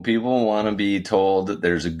People want to be told that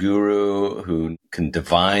there's a guru who can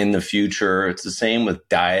divine the future. It's the same with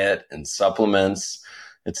diet and supplements.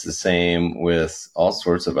 It's the same with all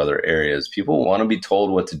sorts of other areas. People want to be told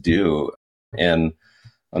what to do. And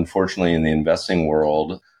unfortunately, in the investing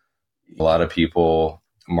world, a lot of people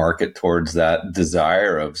market towards that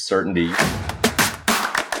desire of certainty.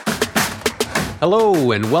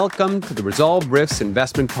 Hello, and welcome to the ReSolve Riffs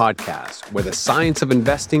Investment Podcast, where the science of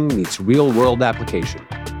investing meets real-world application.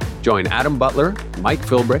 Join Adam Butler, Mike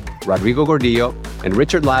Philbrick, Rodrigo Gordillo, and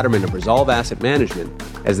Richard Laterman of ReSolve Asset Management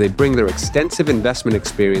as they bring their extensive investment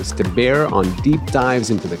experience to bear on deep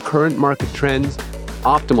dives into the current market trends,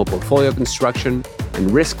 optimal portfolio construction,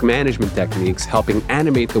 and risk management techniques helping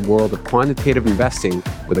animate the world of quantitative investing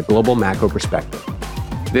with a global macro perspective.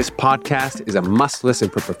 This podcast is a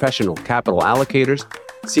must-listen for professional capital allocators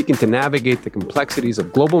seeking to navigate the complexities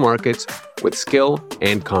of global markets with skill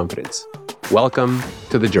and confidence. Welcome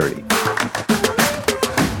to the journey.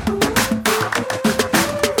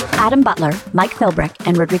 Adam Butler, Mike Philbrick,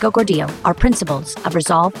 and Rodrigo Gordillo are principals of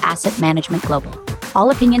ReSolve Asset Management Global.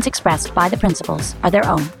 All opinions expressed by the principals are their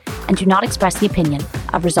own and do not express the opinion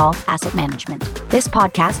of ReSolve Asset Management. This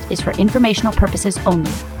podcast is for informational purposes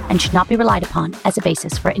only and should not be relied upon as a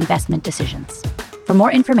basis for investment decisions. For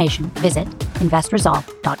more information, visit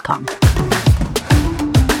investresolve.com.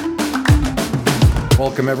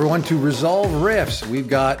 Welcome, everyone, to ReSolve Riffs. We've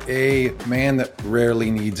got a man that rarely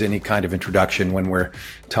needs any kind of introduction when we're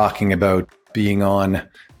talking about being on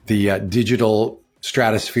the digital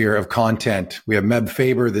stratosphere of content. We have Meb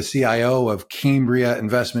Faber, the CIO of Cambria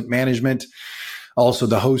Investment Management, also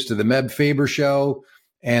the host of the Meb Faber Show,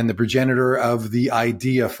 and the progenitor of the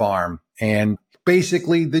Idea Farm, and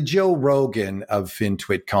basically the Joe Rogan of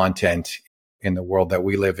FinTwit content in the world that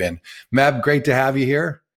we live in. Meb, great to have you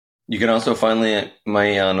here. You can also find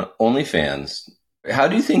me on OnlyFans. How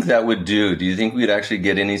do you think that would do? Do you think we'd actually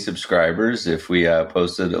get any subscribers if we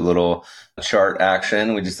posted a little chart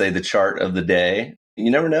action? We just say the chart of the day. You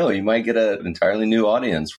never know. You might get an entirely new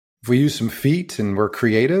audience. If we use some feet and we're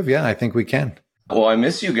creative, yeah, I think we can. Well, I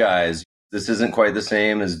miss you guys. This isn't quite the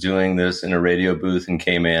same as doing this in a radio booth in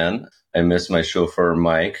Cayman. I miss my chauffeur,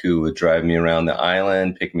 Mike, who would drive me around the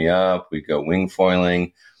island, pick me up. We'd go wing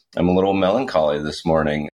foiling. I'm a little melancholy this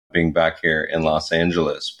morning being back here in Los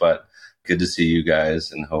Angeles, but good to see you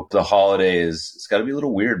guys and hope the holidays, it's got to be a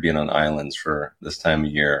little weird being on islands for this time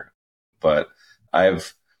of year, but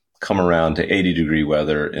I've come around to 80-degree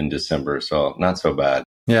weather in December, so not so bad.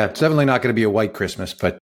 Yeah, it's definitely not going to be a white Christmas,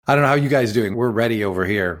 but I don't know how you guys are doing. We're ready over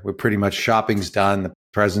here. We're pretty much shopping's done. The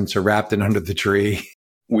presents are wrapped in under the tree.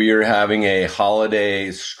 We are having a holiday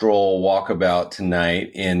stroll walkabout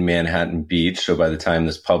tonight in Manhattan Beach. So by the time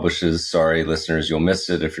this publishes, sorry, listeners, you'll miss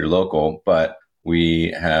it if you're local. But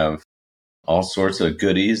we have all sorts of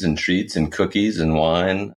goodies and treats and cookies and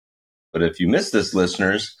wine. But if you miss this,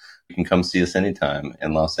 listeners, you can come see us anytime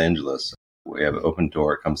in Los Angeles. We have an open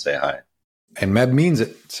door. Come say hi. And Meb means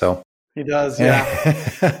it. So he does,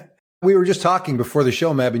 yeah. We were just talking before the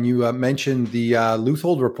show, Meb, and you mentioned the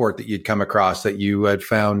Leuthold report that you'd come across that you had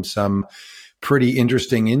found some pretty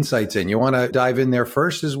interesting insights in. You want to dive in there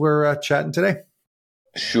first as we're chatting today?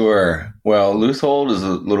 Sure. Well, Leuthold is a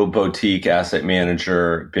little boutique asset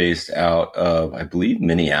manager based out of, I believe,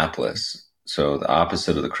 Minneapolis. So the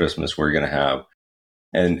opposite of the Christmas we're going to have.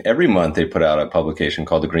 And every month they put out a publication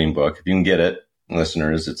called The Green Book. If you can get it,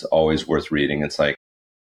 listeners, it's always worth reading. It's like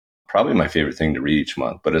probably my favorite thing to read each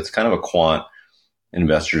month, but it's kind of a quant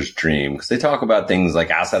investor's dream because they talk about things like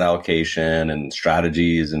asset allocation and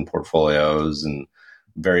strategies and portfolios and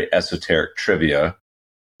very esoteric trivia.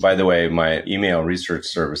 By the way, my email research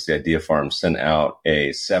service, the Idea Farm, sent out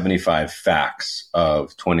a 75 facts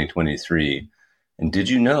of 2023. And did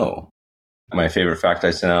you know, my favorite fact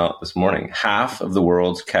I sent out this morning, half of the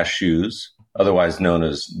world's cashews, otherwise known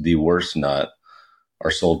as the worst nut, are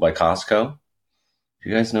sold by Costco? Do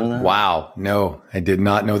you guys know that? Wow. No, I did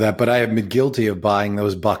not know that, but I have been guilty of buying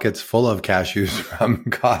those buckets full of cashews from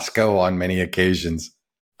Costco on many occasions.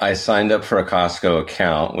 I signed up for a Costco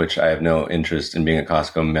account, which I have no interest in being a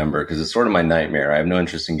Costco member because it's sort of my nightmare. I have no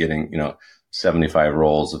interest in getting, 75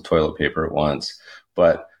 rolls of toilet paper at once,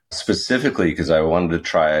 but specifically because I wanted to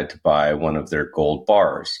try to buy one of their gold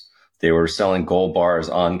bars. They were selling gold bars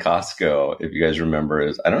on Costco. If you guys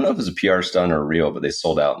remember, I don't know if it was a PR stunt or real, but they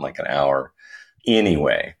sold out in like an hour.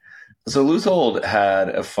 Anyway, so Leuthold had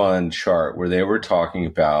a fun chart where they were talking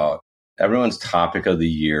about everyone's topic of the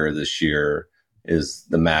year this year is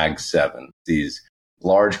the Mag 7, these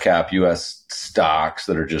large cap US stocks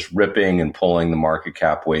that are just ripping and pulling the market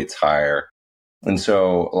cap weights higher. And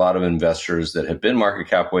so a lot of investors that have been market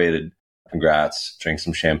cap weighted Congrats. Drink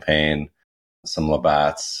some champagne, some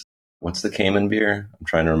Labatt's. What's the Cayman beer? I'm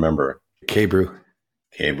trying to remember. K-Brew.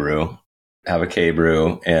 K-Brew. Have a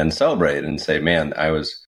K-Brew and celebrate and say, man, I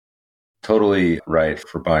was totally right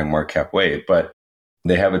for buying market cap weight. But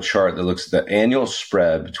they have a chart that looks at the annual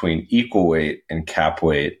spread between equal weight and cap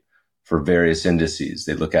weight for various indices.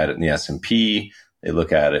 They look at it in the S&P. They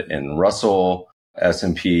look at it in Russell,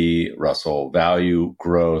 S&P, Russell Value,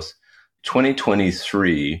 Growth.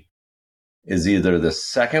 2023 is either the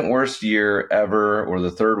second worst year ever or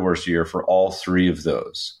the third worst year for all three of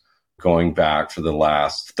those, going back for the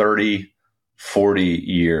last 30, 40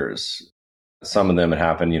 years. Some of them had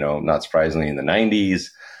happened, not surprisingly in the 90s,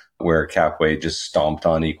 where cap weight just stomped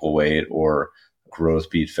on equal weight or growth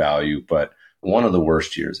beat value, but one of the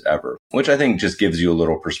worst years ever, which I think just gives you a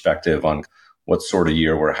little perspective on what sort of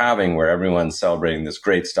year we're having, where everyone's celebrating this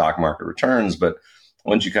great stock market returns. But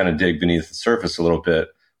once you kind of dig beneath the surface a little bit,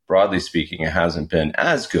 broadly speaking, it hasn't been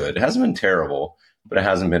as good. It hasn't been terrible, but it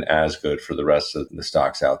hasn't been as good for the rest of the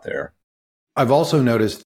stocks out there. I've also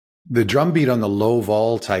noticed the drumbeat on the low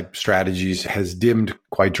vol type strategies has dimmed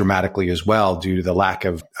quite dramatically as well due to the lack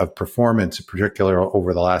of performance, in particular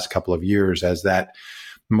over the last couple of years, as that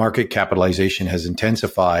market capitalization has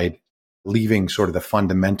intensified, leaving sort of the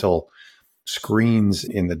fundamental screens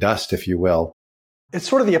in the dust, if you will. It's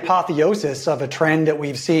sort of the apotheosis of a trend that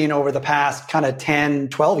we've seen over the past kind of 10,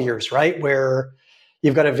 12 years, right? Where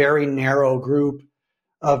you've got a very narrow group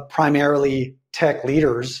of primarily tech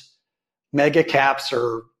leaders, mega caps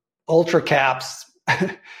or ultra caps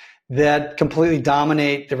that completely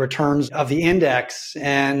dominate the returns of the index.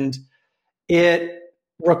 And it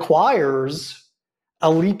requires a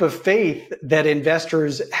leap of faith that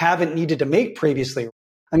investors haven't needed to make previously.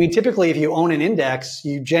 I mean, typically, if you own an index,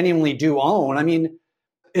 you genuinely do own. I mean,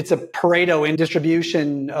 it's a Pareto in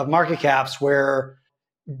distribution of market caps where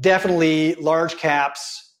definitely large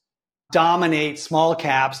caps dominate small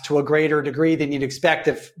caps to a greater degree than you'd expect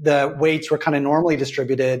if the weights were kind of normally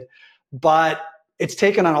distributed. But it's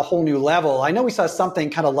taken on a whole new level. I know we saw something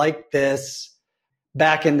kind of like this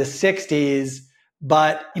back in the 60s,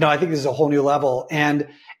 but I think this is a whole new level. And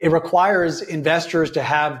it requires investors to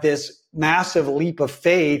have this massive leap of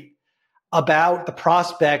faith about the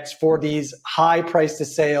prospects for these high price to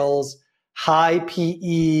sales, high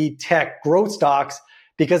PE tech growth stocks,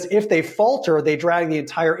 because if they falter, they drag the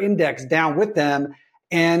entire index down with them.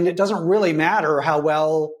 And it doesn't really matter how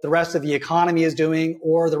well the rest of the economy is doing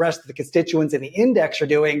or the rest of the constituents in the index are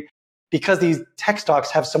doing, because these tech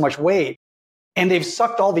stocks have so much weight. And they've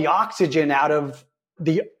sucked all the oxygen out of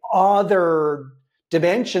the other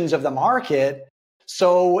dimensions of the market.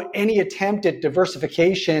 So any attempt at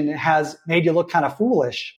diversification has made you look kind of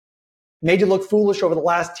foolish. Made you look foolish over the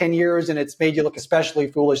last 10 years, and it's made you look especially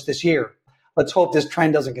foolish this year. Let's hope this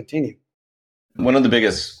trend doesn't continue. One of the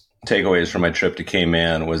biggest takeaways from my trip to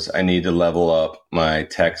Cayman was I need to level up my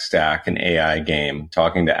tech stack and AI game.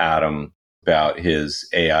 Talking to Adam about his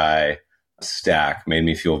AI stack made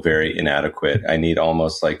me feel very inadequate. I need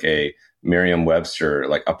almost like a Merriam-Webster,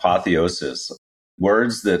 like apotheosis.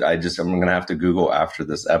 Words that I'm going to have to Google after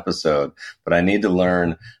this episode, but I need to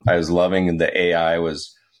learn. I was loving the AI I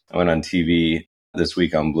went on TV this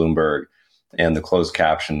week on Bloomberg, and the closed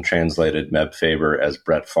caption translated Meb Faber as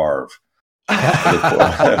Brett Favre,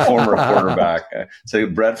 the former quarterback. So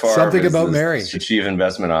Brett Favre something is about the Mary, chief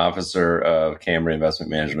investment officer of Cambria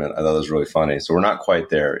Investment Management. I thought that was really funny. So we're not quite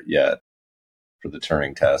there yet for the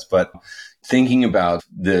Turing test, but thinking about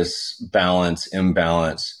this balance,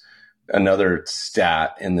 imbalance, another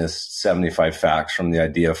stat in this 75 facts from the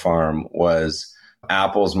Idea Farm was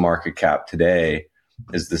Apple's market cap today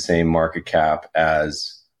is the same market cap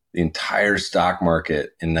as the entire stock market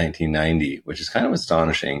in 1990, which is kind of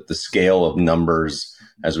astonishing. The scale of numbers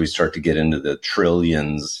as we start to get into the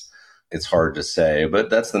trillions, it's hard to say, but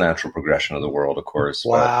that's the natural progression of the world, of course.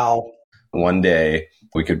 Wow. But one day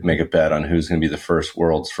we could make a bet on who's going to be the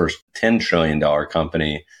world's first $10 trillion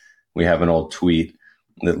company. We have an old tweet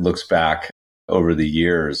that looks back over the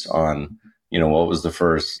years on, what was the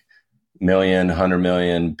first million, 100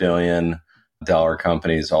 million, billion dollar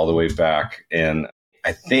companies all the way back. And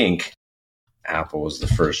I think Apple was the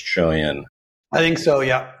first trillion. I think so,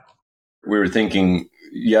 yeah. We were thinking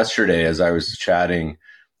yesterday as I was chatting,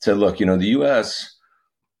 said, look, the US,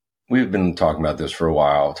 we've been talking about this for a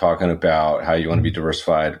while, talking about how you want to be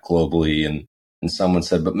diversified globally. And someone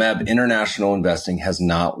said, but Meb, international investing has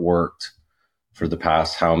not worked for the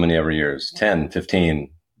past how many ever years, 10, 15,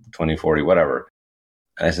 20, 40, whatever.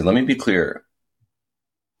 And I said, let me be clear.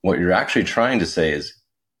 What you're actually trying to say is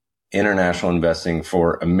international investing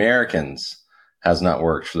for Americans has not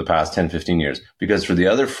worked for the past 10, 15 years, because for the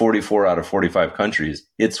other 44 out of 45 countries,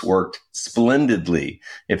 it's worked splendidly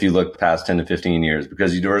if you look past 10 to 15 years,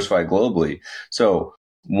 because you diversify globally. So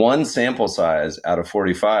one sample size out of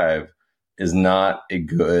 45 is not a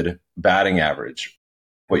good batting average.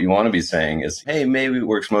 What you want to be saying is, hey, maybe it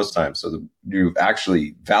works most times. So you've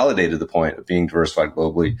actually validated the point of being diversified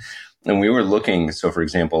globally. And we were looking, so for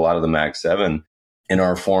example, a lot of the Mag 7 in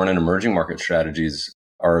our foreign and emerging market strategies,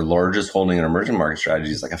 our largest holding in emerging market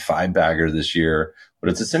strategies is like a 5-bagger this year, but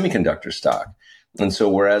it's a semiconductor stock. And so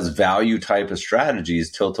whereas value type of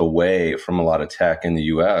strategies tilt away from a lot of tech in the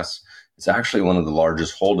US, it's actually one of the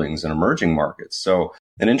largest holdings in emerging markets. So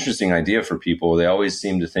an interesting idea for people, they always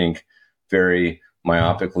seem to think very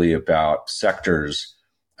myopically about sectors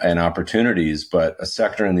and opportunities, but a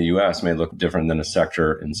sector in the US may look different than a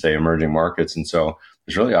sector in, say, emerging markets. And so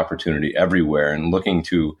there's really opportunity everywhere. And looking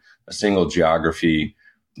to a single geography,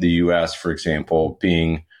 the US, for example,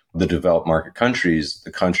 being the developed market countries,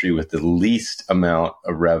 the country with the least amount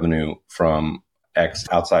of revenue from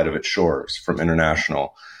outside of its shores, from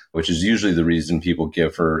international, which is usually the reason people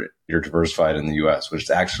give for you're diversified in the US, which is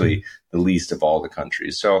actually the least of all the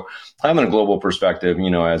countries. So having a global perspective,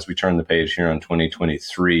 as we turn the page here on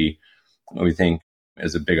 2023, we think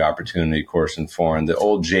is a big opportunity, of course, in foreign. The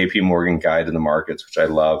old JP Morgan Guide to the Markets, which I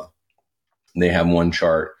love, they have one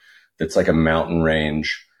chart that's like a mountain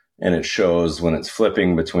range, and it shows when it's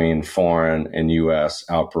flipping between foreign and US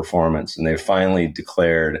outperformance. And they finally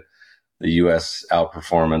declared the US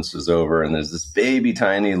outperformance is over. And there's this baby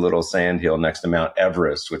tiny little sandhill next to Mount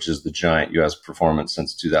Everest, which is the giant US performance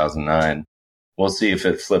since 2009. We'll see if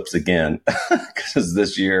it flips again, because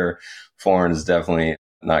this year foreign is definitely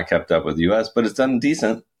not kept up with the US, but it's done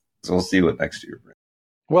decent. So we'll see what next year brings.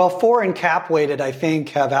 Well, foreign cap weighted, I think,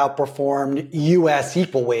 have outperformed US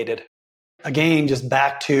equal weighted. Again, just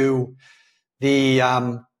back to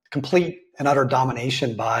the complete and utter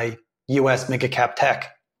domination by US mega cap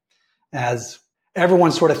tech, as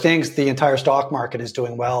everyone sort of thinks the entire stock market is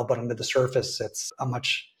doing well, but under the surface, it's a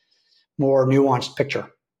much more nuanced picture.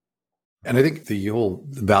 And I think the whole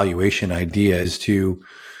valuation idea is to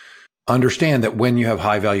understand that when you have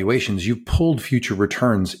high valuations, you've pulled future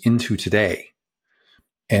returns into today.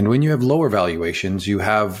 And when you have lower valuations, you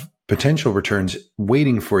have potential returns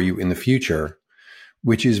waiting for you in the future,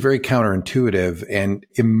 which is very counterintuitive and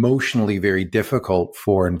emotionally very difficult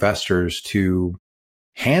for investors to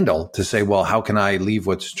handle, to say, well, how can I leave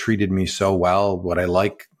what's treated me so well, what I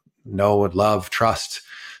like, know, love, trust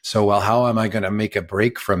so well? How am I going to make a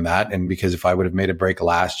break from that? And because if I would have made a break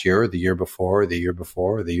last year, or the year before, or the year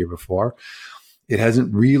before, or the year before, it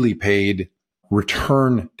hasn't really paid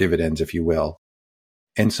return dividends, if you will.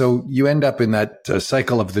 And so you end up in that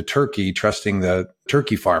cycle of the turkey, trusting the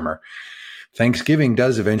turkey farmer. Thanksgiving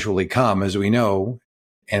does eventually come, as we know,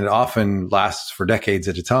 and it often lasts for decades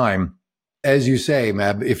at a time. As you say,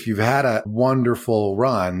 Meb, if you've had a wonderful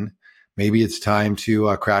run, maybe it's time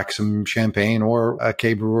to crack some champagne or a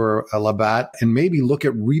Cambria or a Labatt, and maybe look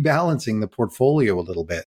at rebalancing the portfolio a little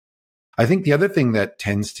bit. I think the other thing that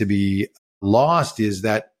tends to be lost is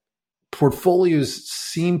that portfolios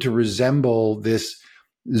seem to resemble this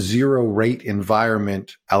zero rate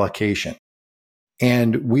environment allocation.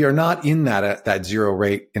 And we are not in that zero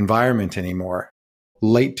rate environment anymore.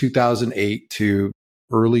 Late 2008 to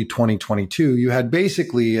early 2022, you had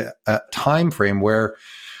basically a time frame where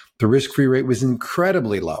the risk-free rate was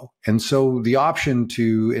incredibly low. And so the option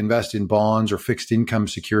to invest in bonds or fixed income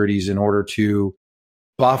securities in order to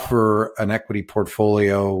buffer an equity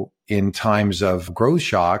portfolio in times of growth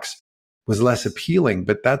shocks was less appealing,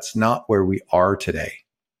 but that's not where we are today.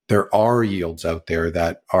 There are yields out there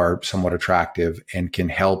that are somewhat attractive and can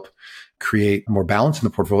help create more balance in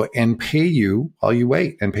the portfolio and pay you while you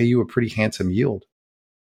wait, and pay you a pretty handsome yield.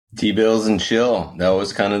 T-bills and chill. That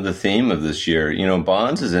was kind of the theme of this year.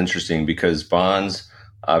 Bonds is interesting because bonds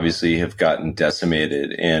obviously have gotten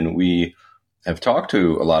decimated. And we have talked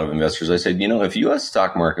to a lot of investors. I said, if U.S.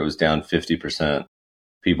 stock market was down 50%,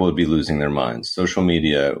 people would be losing their minds. Social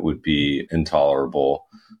media would be intolerable.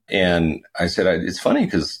 And I said, it's funny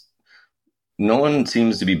because no one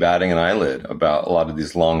seems to be batting an eyelid about a lot of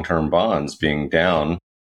these long-term bonds being down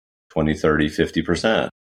 20, 30, 50%.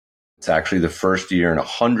 It's actually the first year in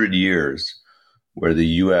 100 years where the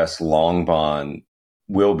U.S. long bond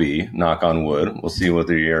will be, knock on wood, we'll see what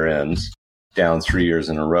the year ends, down 3 years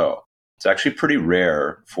in a row. It's actually pretty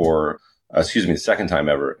rare the second time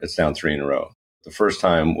ever it's down 3 in a row. The first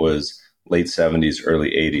time was late 70s, early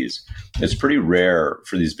 80s. It's pretty rare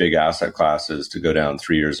for these big asset classes to go down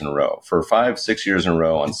 3 years in a row. For 5-6 years in a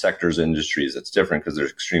row on sectors, industries, it's different because they're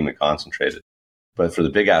extremely concentrated. But for the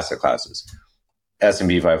big asset classes,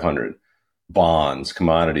 S&P 500, bonds,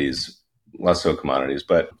 commodities, less so commodities,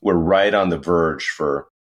 but we're right on the verge for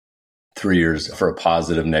 3 years for a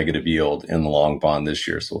positive negative yield in the long bond this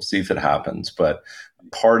year. So we'll see if it happens. But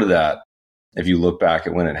part of that, if you look back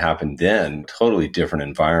at when it happened then, totally different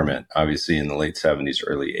environment, obviously in the late 70s,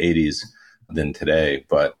 early 80s than today,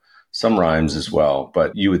 but some rhymes as well.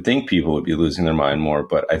 But you would think people would be losing their mind more.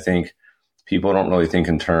 But I think people don't really think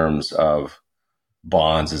in terms of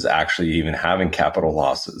bonds as actually even having capital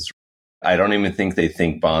losses. I don't even think they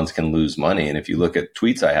think bonds can lose money. And if you look at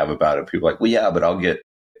tweets I have about it, people are like, well, yeah, but I'll get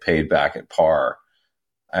paid back at par.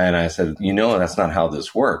 And I said, that's not how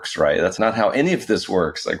this works, right? That's not how any of this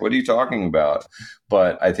works. Like, what are you talking about?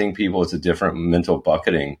 But I think it's a different mental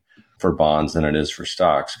bucketing for bonds than it is for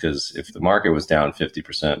stocks. Because if the market was down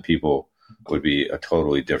 50%, people would be a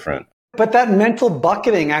totally different. But that mental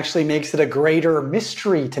bucketing actually makes it a greater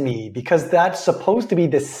mystery to me, because that's supposed to be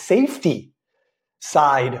the safety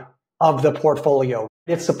side of the portfolio.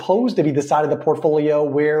 It's supposed to be the side of the portfolio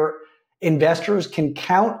where investors can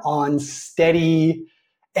count on steady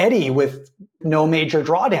Eddy with no major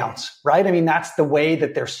drawdowns, right? I mean, that's the way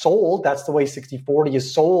that they're sold. That's the way 60/40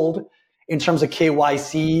 is sold in terms of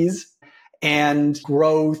KYCs and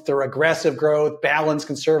growth or aggressive growth, balanced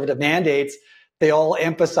conservative mandates. They all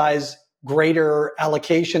emphasize greater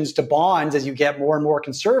allocations to bonds as you get more and more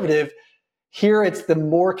conservative. Here, it's the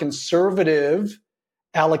more conservative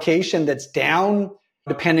allocation that's down,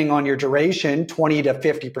 depending on your duration, 20 to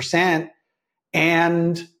 50%.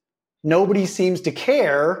 And nobody seems to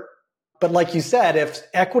care. But like you said, if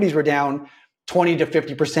equities were down 20 to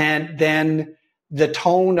 50%, then the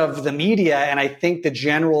tone of the media, and I think the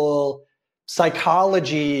general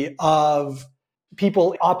psychology of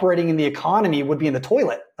people operating in the economy would be in the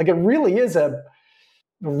toilet. Like, it really is a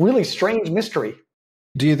really strange mystery.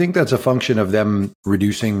 Do you think that's a function of them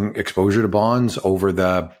reducing exposure to bonds over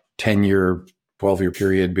the 10-year, 12-year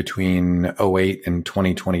period between 2008 and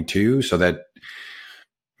 2022 so that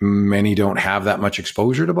many don't have that much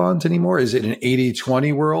exposure to bonds anymore? Is it an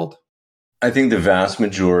 80-20 world? I think the vast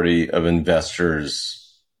majority of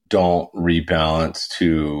investors don't rebalance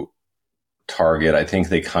to target. I think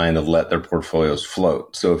they kind of let their portfolios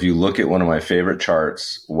float. So if you look at one of my favorite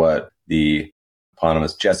charts, what the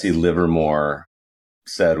economist Jesse Livermore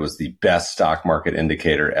said was the best stock market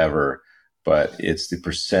indicator ever, but it's the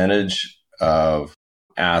percentage of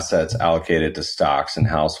assets allocated to stocks and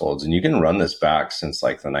households. And you can run this back since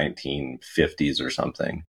like the 1950s or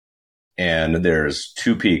something. And there's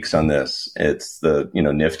two peaks on this. It's the,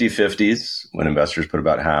 nifty 50s when investors put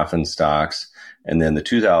about half in stocks, and then the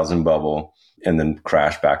 2000 bubble, and then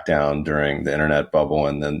crash back down during the internet bubble,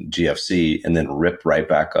 and then GFC, and then rip right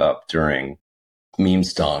back up during meme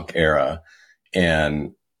stonk era.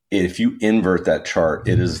 And if you invert that chart,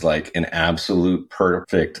 it is like an absolute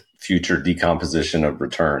perfect future decomposition of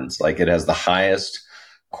returns. Like, it has the highest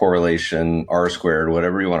correlation, R squared,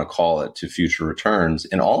 whatever you want to call it, to future returns.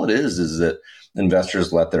 And all it is that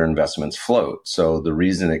investors let their investments float. So the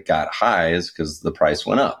reason it got high is because the price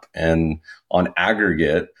went up. And on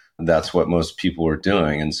aggregate, that's what most people are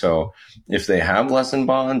doing. And so if they have less in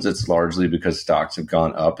bonds, it's largely because stocks have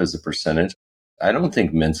gone up as a percentage. I don't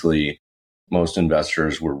think mentally most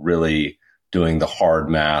investors were really doing the hard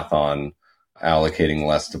math on allocating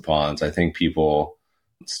less to bonds. I think people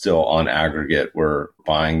still on aggregate were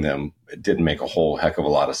buying them. It didn't make a whole heck of a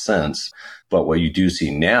lot of sense. But what you do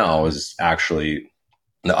see now is actually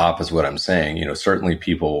the opposite of what I'm saying. Certainly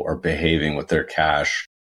people are behaving with their cash.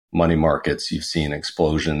 Money markets, you've seen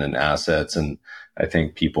explosion in assets. And I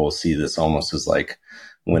think people see this almost as like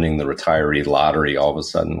winning the retiree lottery all of a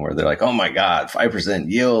sudden, where they're like, oh my God,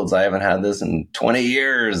 5% yields. I haven't had this in 20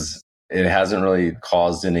 years. It hasn't really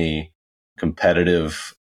caused any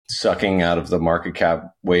competitive sucking out of the market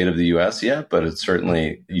cap weight of the US yet, but it's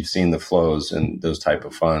certainly, you've seen the flows in those type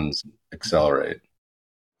of funds accelerate.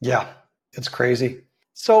 Yeah, it's crazy.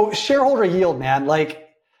 So shareholder yield, man, like,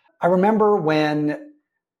 I remember when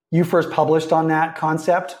you first published on that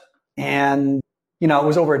concept, and it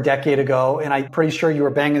was over a decade ago, and I'm pretty sure you were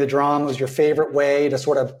banging the drum. It was your favorite way to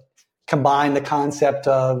sort of combine the concept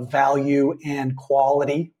of value and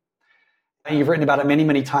quality. And you've written about it many,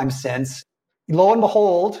 many times since. Lo and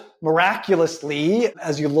behold, miraculously,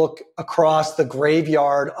 as you look across the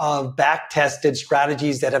graveyard of back-tested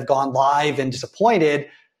strategies that have gone live and disappointed,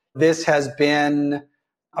 this has been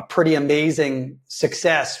a pretty amazing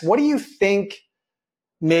success. What do you think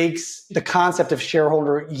makes the concept of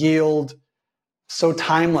shareholder yield so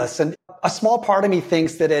timeless? And a small part of me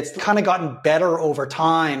thinks that it's kind of gotten better over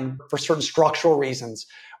time for certain structural reasons.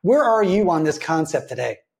 Where are you on this concept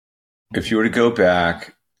today? If you were to go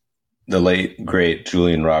back, The late, great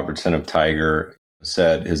Julian Robertson of Tiger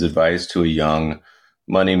said his advice to a young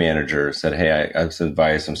money manager said, hey, I have some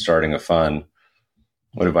advice. I'm starting a fund.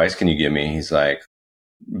 What advice can you give me? He's like,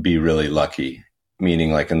 be really lucky,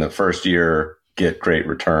 meaning like in the first year, get great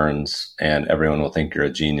returns and everyone will think you're a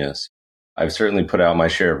genius. I've certainly put out my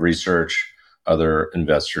share of research. Other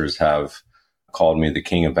investors have called me the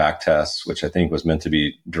king of backtests, which I think was meant to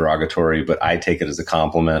be derogatory, but I take it as a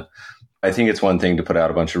compliment. I think it's one thing to put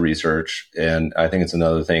out a bunch of research. And I think it's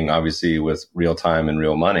another thing, obviously, with real time and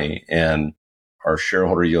real money. And our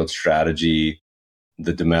shareholder yield strategy,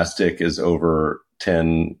 the domestic is over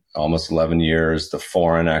 10, almost 11 years. The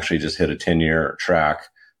foreign actually just hit a 10-year track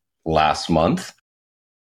last month.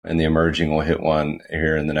 And the emerging will hit one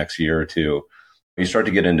here in the next year or two. You start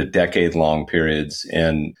to get into decade-long periods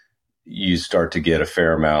and you start to get a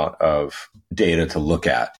fair amount of data to look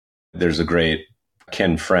at. There's a great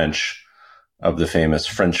Ken French of the famous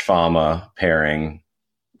French Fama pairing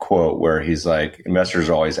quote where he's like, investors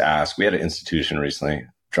always ask, we had an institution recently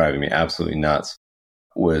driving me absolutely nuts,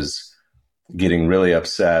 was getting really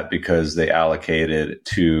upset because they allocated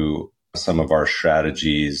to some of our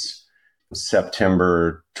strategies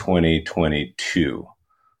September 2022,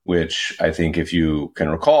 which I think if you can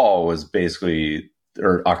recall was basically,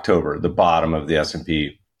 or October, the bottom of the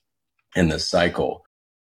S&P in this cycle.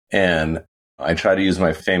 And I try to use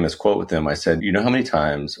my famous quote with them. I said, you know how many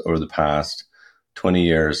times over the past 20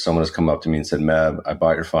 years, someone has come up to me and said, Meb, I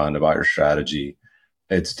bought your fund, I bought your strategy.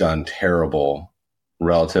 It's done terrible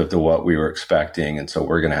relative to what we were expecting. And so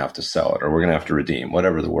we're going to have to sell it or we're going to have to redeem,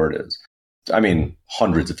 whatever the word is. I mean,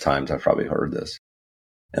 hundreds of times I've probably heard this.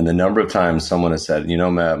 And the number of times someone has said, you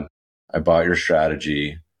know, Meb, I bought your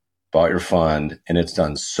strategy, bought your fund, and it's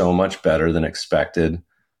done so much better than expected.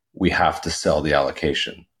 We have to sell the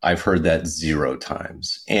allocation. I've heard that 0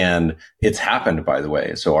 times. And it's happened, by the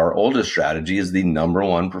way. So our oldest strategy is the number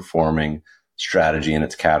one performing strategy in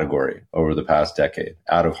its category over the past decade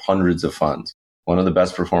out of hundreds of funds. One of the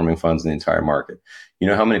best performing funds in the entire market. You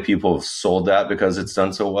know how many people have sold that because it's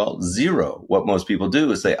done so well? 0. What most people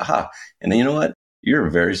do is say, and then you know what? You're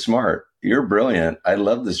very smart. You're brilliant. I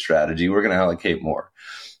love this strategy. We're going to allocate more.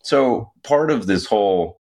 So part of this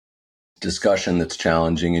whole discussion that's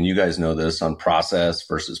challenging, and you guys know this, on process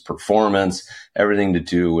versus performance, everything to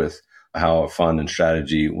do with how a fund and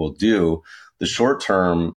strategy will do, the short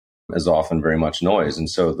term is often very much noise. And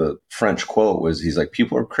so the French quote was, he's like,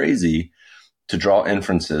 people are crazy to draw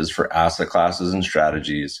inferences for asset classes and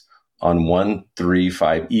strategies on 1, 3,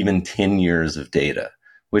 5, even 10 years of data,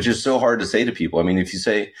 which is so hard to say to people. I mean, if you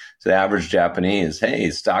say to the average Japanese,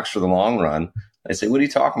 hey, stocks for the long run, I say, what are you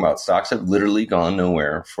talking about? Stocks have literally gone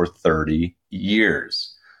nowhere for 30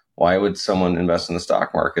 years. Why would someone invest in the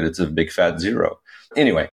stock market? It's a big fat 0.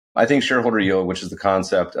 Anyway, I think shareholder yield, which is the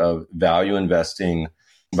concept of value investing,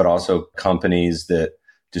 but also companies that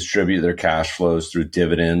distribute their cash flows through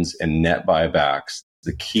dividends and net buybacks.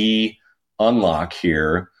 The key unlock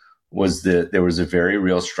here was that there was a very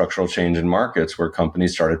real structural change in markets where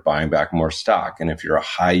companies started buying back more stock. And if you're a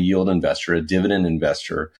high yield investor, a dividend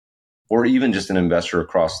investor, or even just an investor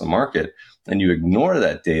across the market, and you ignore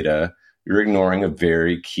that data, you're ignoring a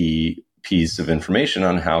very key piece of information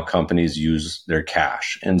on how companies use their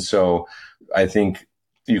cash. And so I think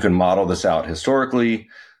you can model this out historically.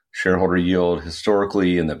 Shareholder yield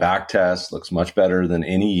historically in the back test looks much better than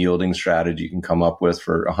any yielding strategy you can come up with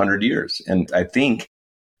for 100 years. And I think,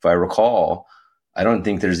 if I recall, I don't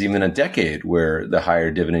think there's even a decade where the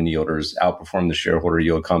higher dividend yielders outperform the shareholder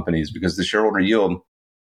yield companies, because the shareholder yield,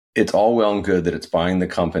 it's all well and good that it's buying the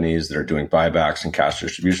companies that are doing buybacks and cash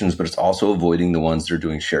distributions, but it's also avoiding the ones that are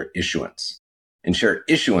doing share issuance. And share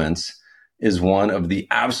issuance is one of the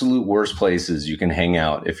absolute worst places you can hang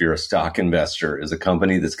out if you're a stock investor, is a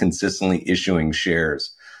company that's consistently issuing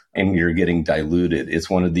shares and you're getting diluted. It's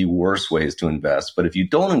one of the worst ways to invest. But if you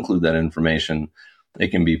don't include that information, it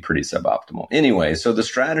can be pretty suboptimal. Anyway, so the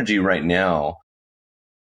strategy right now,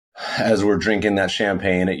 as we're drinking that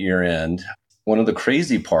champagne at year end, one of the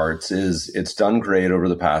crazy parts is it's done great over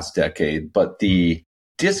the past decade, but the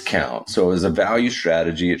discount, so as a value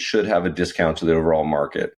strategy, it should have a discount to the overall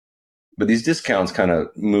market. But these discounts kind of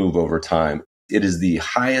move over time. It is the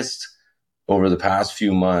highest over the past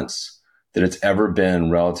few months that it's ever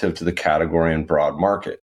been relative to the category and broad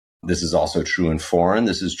market. This is also true in foreign.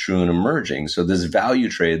 This is true in emerging. So this value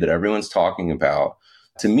trade that everyone's talking about,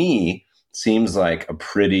 to me, seems like a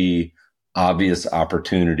pretty obvious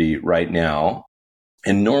opportunity right now.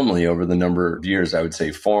 And normally over the number of years, I would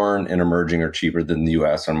say foreign and emerging are cheaper than the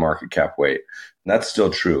US on market cap weight. And that's still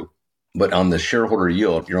true. But on the shareholder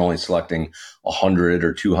yield, you're only selecting 100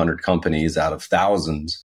 or 200 companies out of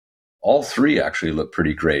thousands. all three actually look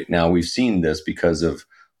pretty great. Now, we've seen this because of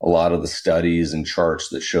a lot of the studies and charts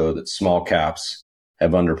that show that small caps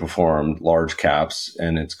have underperformed large caps,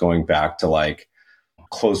 and it's going back to like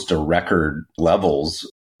close to record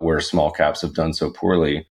levels where small caps have done so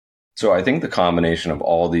poorly. So I think the combination of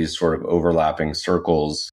all these sort of overlapping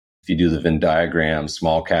circles, if you do the Venn diagram,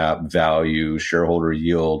 small cap, value, shareholder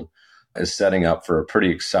yield, is setting up for a pretty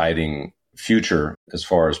exciting future as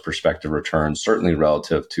far as prospective returns, certainly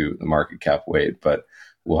relative to the market cap weight. But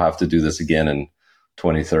we'll have to do this again in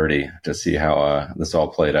 2030 to see how this all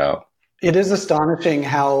played out. It is astonishing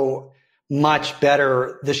how much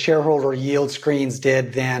better the shareholder yield screens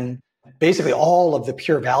did than basically all of the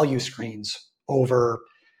pure value screens over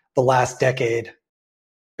the last decade.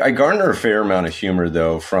 I garner a fair amount of humor,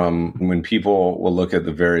 though, from when people will look at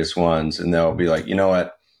the various ones and they'll be like, you know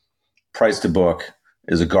what? Price to book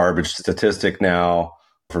is a garbage statistic now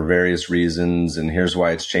for various reasons. And here's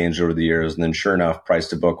why it's changed over the years. And then sure enough, price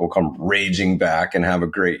to book will come raging back and have a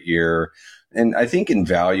great year. And I think in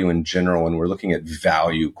value in general, when we're looking at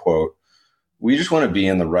value, quote, we just want to be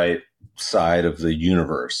in the right side of the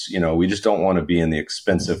universe. You know, we just don't want to be in the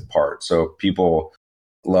expensive part. So people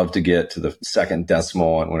love to get to the second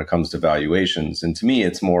decimal when it comes to valuations. And to me,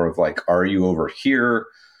 it's more of like, are you over here?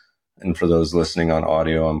 And for those listening on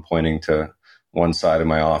audio, I'm pointing to one side of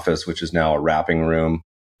my office, which is now a wrapping room.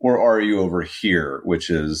 Or are you over here, which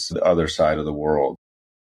is the other side of the world?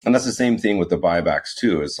 And that's the same thing with the buybacks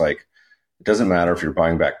too. It's like, it doesn't matter if you're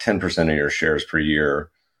buying back 10% of your shares per year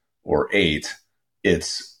or 8.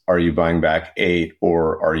 It's, are you buying back 8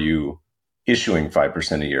 or are you issuing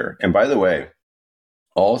 5% a year? And by the way,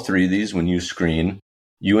 all three of these, when you screen,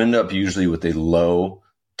 you end up usually with a low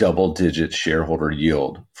double-digit shareholder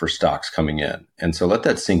yield for stocks coming in. And so let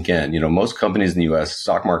that sink in. You know, most companies in the US,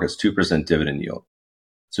 stock market's 2% dividend yield.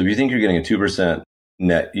 So if you think you're getting a 2%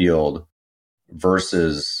 net yield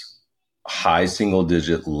versus high single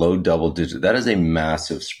digit, low double digit, that is a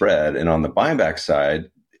massive spread. And on the buyback side,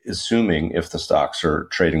 assuming if the stocks are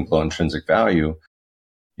trading below intrinsic value,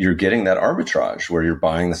 you're getting that arbitrage where you're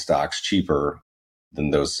buying the stocks cheaper than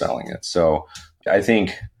those selling it. So I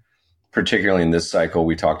think particularly in this cycle,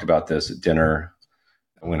 we talked about this at dinner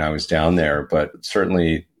when I was down there, but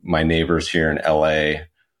certainly my neighbors here in LA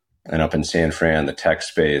and up in San Fran, the tech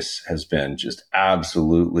space has been just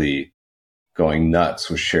absolutely going nuts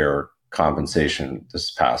with share compensation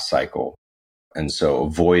this past cycle. And so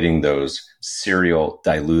avoiding those serial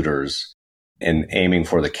diluters and aiming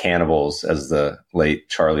for the cannibals, as the late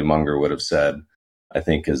Charlie Munger would have said, I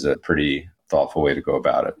think is a pretty thoughtful way to go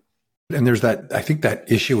about it. And there's that, I think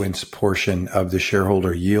that issuance portion of the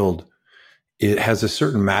shareholder yield, it has a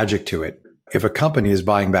certain magic to it. If a company is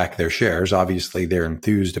buying back their shares, obviously they're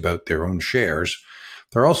enthused about their own shares.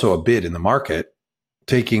 They're also a bid in the market,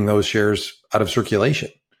 taking those shares out of circulation.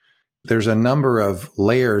 There's a number of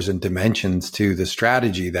layers and dimensions to the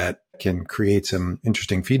strategy that can create some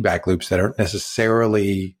interesting feedback loops that aren't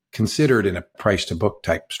necessarily considered in a price to book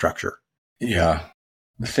type structure. Yeah.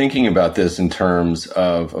 Thinking about this in terms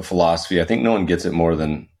of a philosophy, I think no one gets it more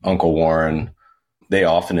than Uncle Warren. They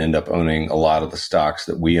often end up owning a lot of the stocks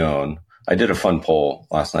that we own. I did a fun poll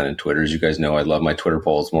last night on Twitter. As you guys know, I love my Twitter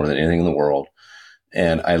polls more than anything in the world.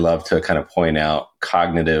 And I love to kind of point out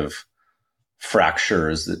cognitive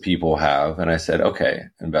fractures that people have. And I said, okay,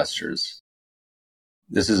 investors,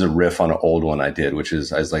 this is a riff on an old one I did, which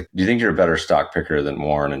is, I was like, do you think you're a better stock picker than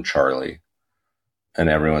Warren and Charlie? And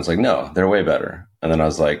everyone's like, no, they're way better. And then I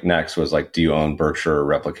was like, next was like, do you own Berkshire or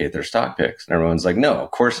replicate their stock picks? And everyone's like, no,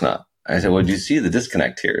 of course not. I said, well, do you see the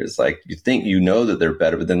disconnect here? It's like, you think you know that they're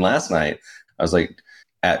better. But then last night, I was like,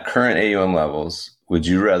 at current AUM levels, would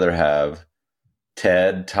you rather have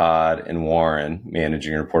Ted, Todd, and Warren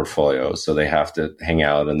managing your portfolio? So they have to hang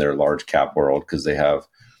out in their large cap world because they have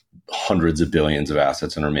hundreds of billions of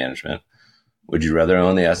assets under management. Would you rather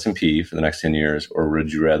own the S&P for the next 10 years, or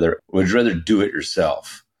would you rather do it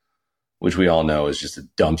yourself, which we all know is just a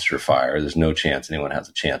dumpster fire? There's no chance anyone has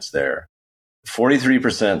a chance there.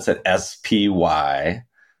 43% said SPY,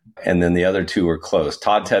 and then the other two were close.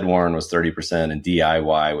 Todd, Ted, Warren was 30%, and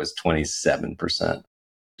DIY was 27%,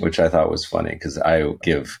 which I thought was funny because I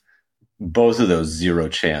give both of those zero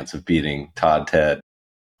chance of beating Todd, Ted.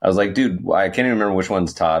 I was like, dude, I can't even remember which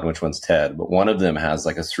one's Todd and which one's Ted, but one of them has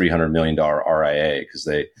like a $300 million RIA because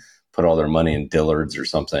they put all their money in Dillard's or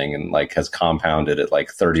something and like has compounded at like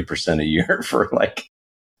 30% a year for like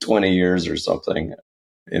 20 years or something.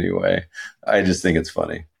 Anyway, I just think it's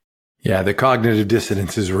funny. Yeah, the cognitive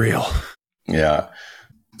dissonance is real. Yeah.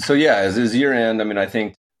 So yeah, as year end, I mean, I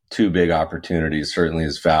think two big opportunities certainly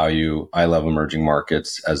is value. I love emerging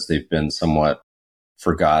markets as they've been somewhat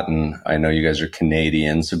forgotten. I know you guys are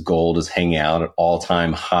Canadian, so gold is hanging out at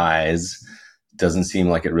all-time highs. Doesn't seem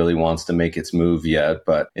like it really wants to make its move yet,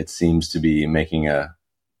 but it seems to be making a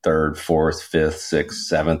third, fourth, fifth, sixth,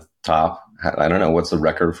 seventh top. I don't know what's the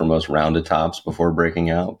record for most rounded tops before breaking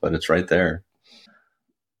out, but it's right there.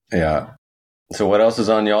 Yeah. So what else is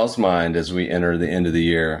on y'all's mind as we enter the end of the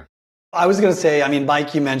year? I was going to say,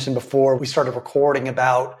 Mike, you mentioned before we started recording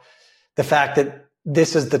about the fact that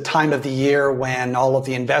this is the time of the year when all of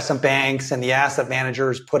the investment banks and the asset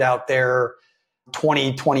managers put out their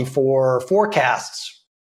 2024 forecasts.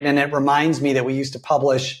 And it reminds me that we used to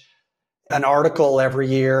publish an article every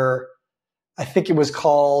year. I think it was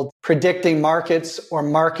called Predicting Markets or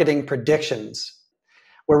Marketing Predictions,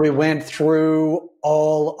 where we went through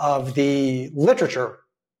all of the literature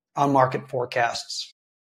on market forecasts.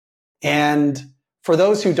 And for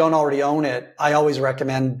those who don't already own it, I always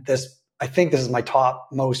recommend this. I think this is my top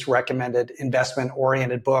most recommended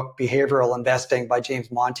investment-oriented book, Behavioral Investing by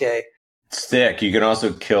James Montier. It's thick. You can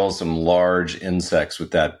also kill some large insects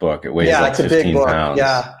with that book. It weighs it's 15 a big book. pounds.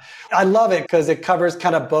 Yeah. I love it because it covers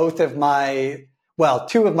kind of two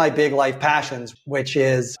of my big life passions, which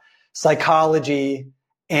is psychology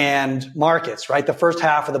and markets, right? The first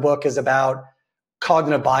half of the book is about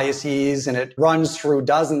cognitive biases, and it runs through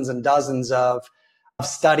dozens and dozens of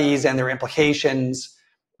studies and their implications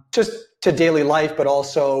just to daily life, but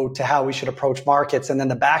also to how we should approach markets. And then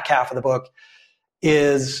the back half of the book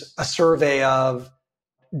is a survey of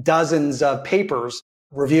dozens of papers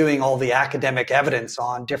reviewing all the academic evidence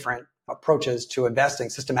on different approaches to investing,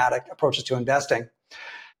 systematic approaches to investing.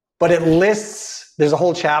 But there's a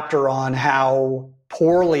whole chapter on how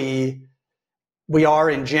poorly we are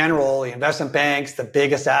in general, the investment banks, the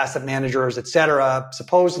biggest asset managers, et cetera,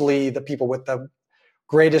 supposedly the people with the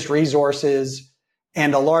greatest resources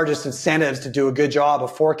and the largest incentives to do a good job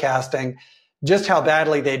of forecasting, just how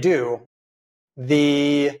badly they do.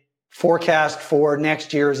 The forecast for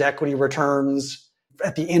next year's equity returns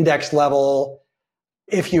at the index level,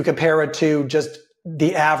 if you compare it to just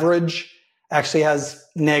the average, actually has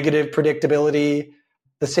negative predictability.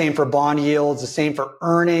 The same for bond yields, the same for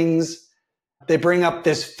earnings. They bring up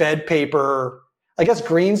this Fed paper. I guess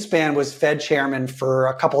Greenspan was Fed chairman for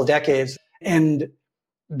a couple of decades. And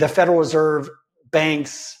the Federal Reserve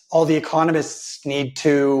banks, all the economists need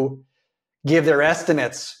to give their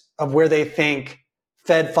estimates of where they think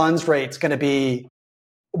Fed funds rate's going to be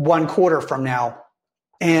 1 quarter from now.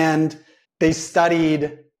 And they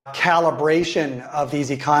studied calibration of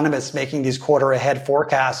these economists making these quarter ahead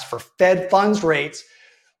forecasts for Fed funds rates,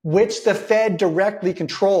 which the Fed directly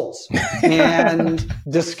controls, and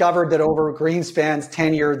discovered that over Greenspan's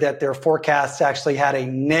tenure that their forecasts actually had a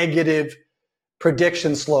negative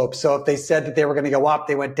prediction slope. So if they said that they were going to go up,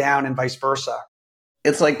 they went down and vice versa.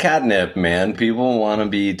 It's like catnip, man. People want to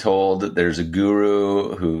be told that there's a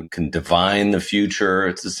guru who can divine the future.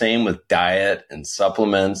 It's the same with diet and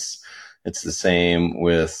supplements. It's the same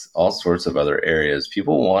with all sorts of other areas.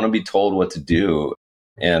 People want to be told what to do.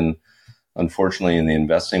 And unfortunately, in the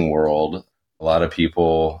investing world, a lot of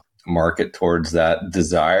people market towards that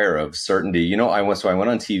desire of certainty. I went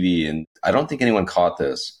on TV, and I don't think anyone caught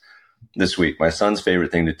this week. My son's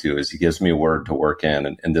favorite thing to do is he gives me a word to work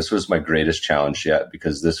in. And this was my greatest challenge yet,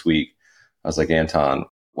 because this week I was like, Anton,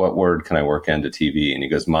 what word can I work into TV? And he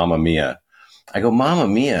goes, Mamma Mia. I go, Mamma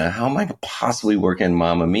Mia? How am I going to possibly work in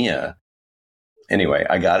Mamma Mia? Anyway,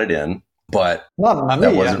 I got it in, but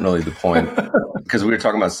that wasn't really the point, because we were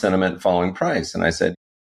talking about sentiment following price. And I said,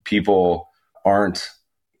 people aren't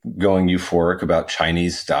going euphoric about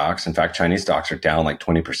Chinese stocks. In fact, Chinese stocks are down like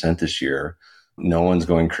 20% this year. No one's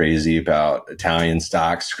going crazy about Italian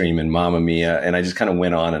stocks screaming Mamma Mia. And I just kind of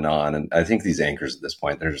went on. And I think these anchors at this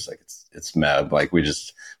point, they're just like, it's Meb. Like, we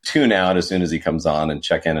just tune out as soon as he comes on and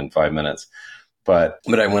check in 5 minutes. But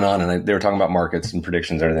I went on, and they were talking about markets and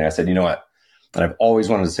predictions and everything. I said, you know what? And I've always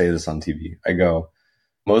wanted to say this on TV. I go,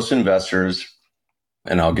 most investors,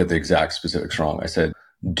 and I'll get the exact specifics wrong. I said,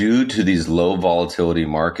 due to these low volatility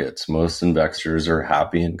markets, most investors are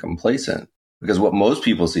happy and complacent. Because what most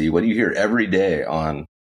people see, what you hear every day on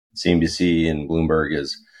CNBC and Bloomberg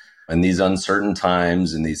is, in these uncertain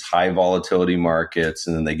times, in these high volatility markets,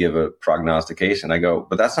 and then they give a prognostication. I go,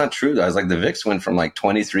 but that's not true. I was like, the VIX went from like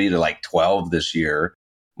 23 to like 12 this year.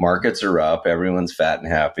 Markets are up. Everyone's fat and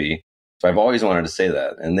happy. So I've always wanted to say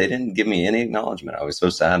that. And they didn't give me any acknowledgement. I was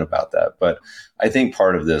so sad about that. But I think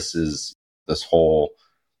part of this is this whole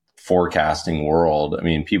forecasting world. I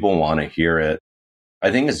mean, people want to hear it.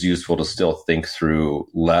 I think it's useful to still think through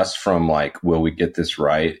less from like, will we get this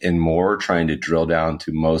right? And more trying to drill down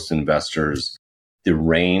to most investors, the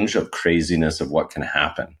range of craziness of what can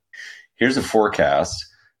happen. here's a forecast.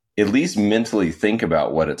 At least mentally think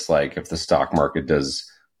about what it's like if the stock market does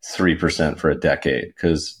 3% for a decade.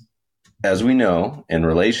 Because as we know, in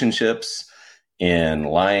relationships, in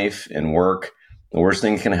life, in work, the worst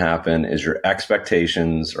thing that can happen is your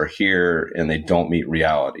expectations are here and they don't meet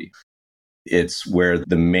reality. It's where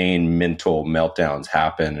the main mental meltdowns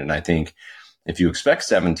happen. And I think if you expect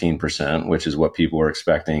 17%, which is what people were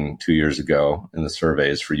expecting 2 years ago in the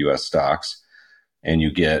surveys for US stocks, and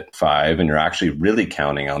you get 5 and you're actually really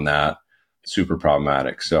counting on that, super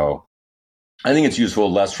problematic. So I think it's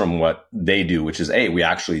useful less from what they do, which is, hey, we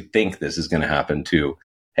actually think this is going to happen too.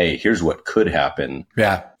 Hey, here's what could happen.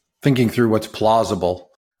 Yeah. Thinking through what's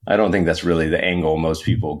plausible. I don't think that's really the angle most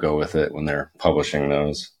people go with it when they're publishing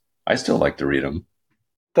those. I still like to read them.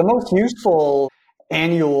 The most useful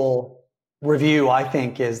annual review, I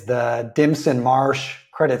think, is the Dimson Marsh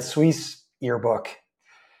Credit Suisse yearbook,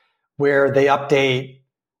 where they update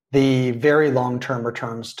the very long-term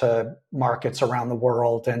returns to markets around the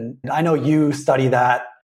world. And I know you study that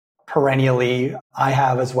perennially. I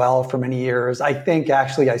have as well for many years. I think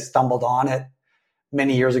actually I stumbled on it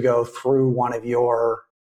many years ago through one of your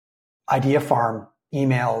Idea Farm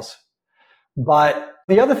emails. But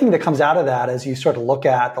the other thing that comes out of that is you sort of look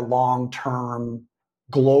at the long-term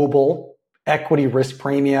global equity risk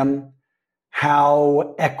premium,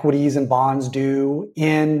 how equities and bonds do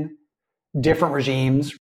in different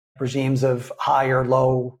regimes of high or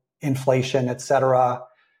low inflation, et cetera,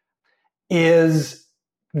 is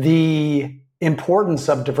the importance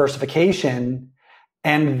of diversification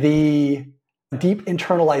and the deep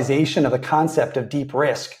internalization of the concept of deep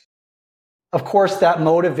risk. Of course, that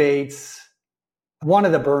motivates one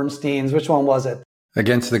of the Bernsteins. Which one was it?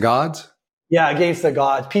 Against the Gods? Yeah, Against the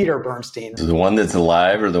Gods, Peter Bernstein. The one that's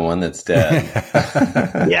alive or the one that's dead?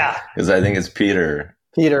 Yeah. Because I think it's Peter.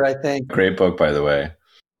 Peter, I think. Great book, by the way.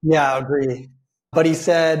 Yeah, I agree. But he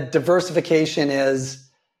said diversification is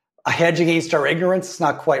a hedge against our ignorance. It's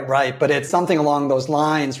not quite right, but it's something along those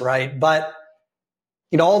lines, right? But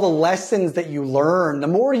all the lessons that you learn, the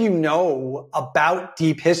more you know about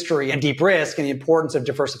deep history and deep risk and the importance of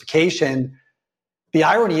diversification, the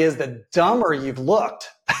irony is the dumber you've looked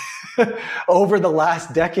over the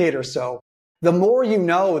last decade or so. The more you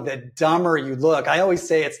know, the dumber you look. I always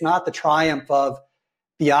say it's not the triumph of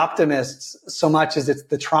the optimists so much as it's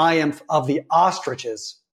the triumph of the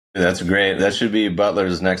ostriches. That's great. That should be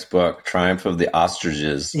Butler's next book, Triumph of the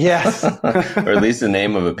Ostriches. Yes. Or at least the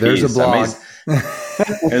name of a piece. There's a blog.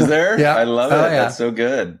 Is there? Yeah. I love it. Yeah. That's so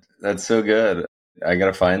good. That's so good. I got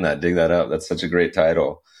to find that, dig that up. That's such a great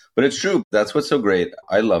title. But it's true. That's what's so great.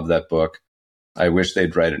 I love that book. I wish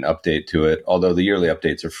they'd write an update to it, although the yearly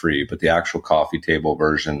updates are free, but the actual coffee table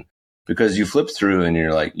version, because you flip through and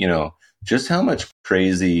you're like, just how much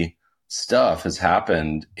crazy stuff has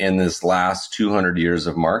happened in this last 200 years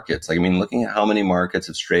of markets. Looking at how many markets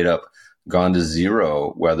have straight up gone to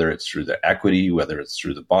zero, whether it's through the equity, whether it's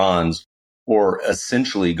through the bonds, or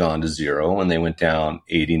essentially gone to zero when they went down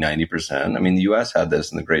 80, 90%. The US had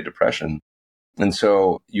this in the Great Depression. And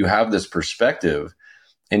so you have this perspective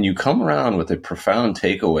and you come around with a profound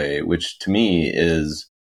takeaway, which to me is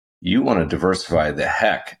you want to diversify the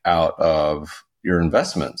heck out of your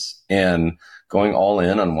investments, and going all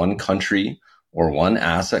in on one country or one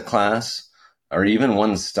asset class or even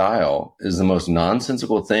one style is the most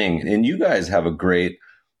nonsensical thing. And you guys have a great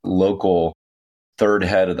local third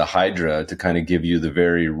head of the Hydra to kind of give you the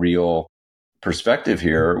very real perspective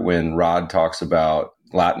here when Rod talks about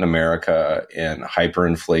Latin America and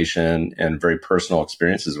hyperinflation and very personal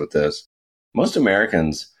experiences with this. Most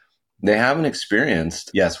Americans, they haven't experienced,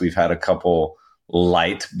 yes, we've had a couple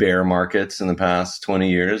light bear markets in the past 20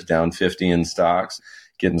 years, down 50 in stocks,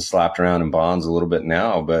 getting slapped around in bonds a little bit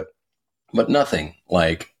now, but nothing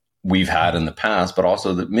like we've had in the past, but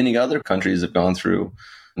also that many other countries have gone through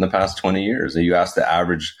in the past 20 years. You ask the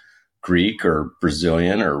average Greek or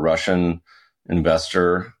Brazilian or Russian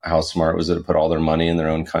investor, how smart was it to put all their money in their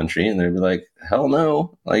own country? And they'd be like, hell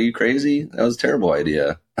no, are you crazy? That was a terrible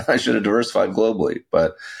idea. I should have diversified globally,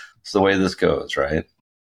 but it's the way this goes, right?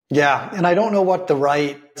 Yeah. And I don't know what the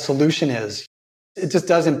right solution is. It just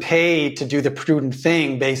doesn't pay to do the prudent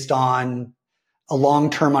thing based on a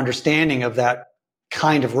long-term understanding of that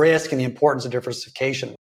kind of risk and the importance of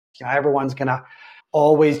diversification. Everyone's going to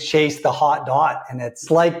always chase the hot dot. And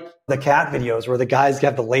it's like the cat videos where the guys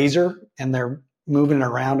have the laser and they're moving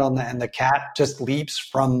around and the cat just leaps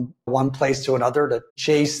from one place to another to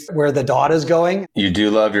chase where the dot is going. You do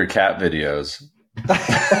love your cat videos.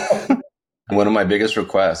 One of my biggest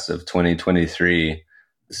requests of 2023,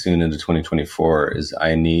 soon into 2024, is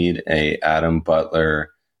I need a Adam Butler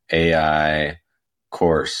AI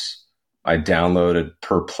course I downloaded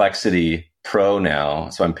Perplexity Pro now,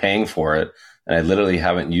 so I'm paying for it, and I literally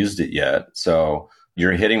haven't used it yet. So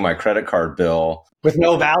you're hitting my credit card bill with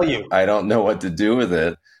no value. I don't know what to do with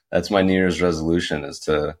it. That's my New Year's resolution, is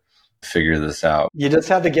to figure this out. You just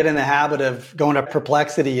have to get in the habit of going to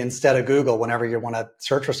Perplexity instead of Google whenever you want to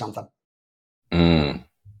search for something.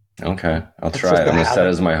 Okay, I'll try it. I'm going to set it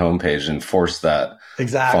as my homepage and force that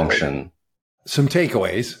function. Some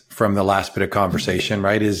takeaways from the last bit of conversation,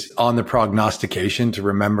 right, is on the prognostication to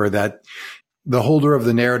remember that the holder of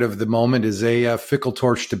the narrative of the moment is a fickle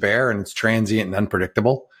torch to bear, and it's transient and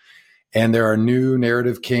unpredictable. And there are new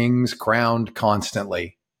narrative kings crowned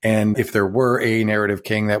constantly. And if there were a narrative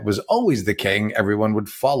king that was always the king, everyone would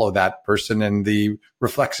follow that person, and the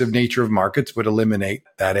reflexive nature of markets would eliminate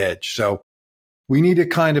that edge. So we need to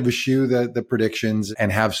kind of eschew the predictions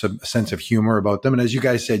and have some sense of humor about them. And as you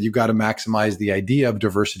guys said, you've got to maximize the idea of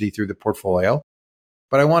diversity through the portfolio.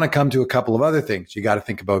 But I want to come to a couple of other things. You got to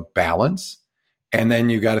think about balance, and then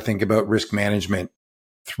you got to think about risk management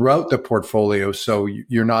throughout the portfolio, so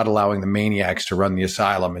you're not allowing the maniacs to run the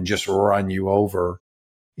asylum and just run you over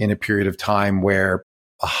in a period of time where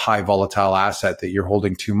a high volatile asset that you're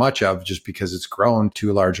holding too much of just because it's grown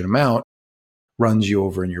too large an amount runs you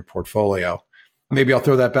over in your portfolio. Maybe I'll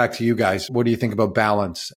throw that back to you guys. What do you think about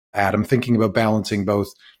balance, Adam? Thinking about balancing both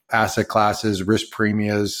asset classes, risk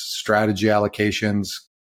premias, strategy allocations.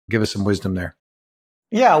 Give us some wisdom there.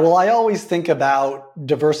 Yeah, well, I always think about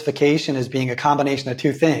diversification as being a combination of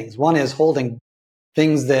two things. One is holding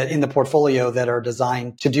things that in the portfolio that are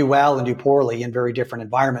designed to do well and do poorly in very different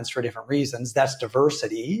environments for different reasons. That's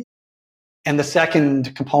diversity. And the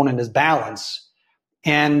second component is balance.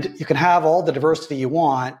 And you can have all the diversity you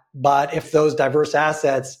want, but if those diverse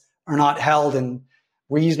assets are not held in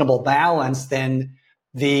reasonable balance, then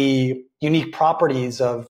the unique properties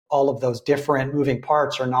of all of those different moving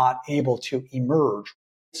parts are not able to emerge.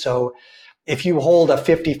 So if you hold a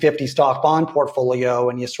 50-50 stock bond portfolio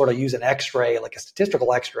and you sort of use an X-ray, like a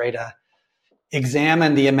statistical X-ray, to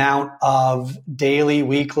examine the amount of daily,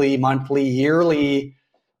 weekly, monthly, yearly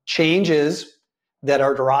changes that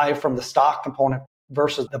are derived from the stock component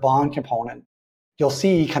versus the bond component, you'll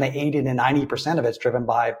see kind of 80 to 90% of it's driven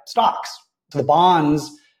by stocks. So the bonds,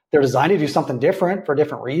 they're designed to do something different for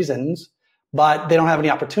different reasons, but they don't have any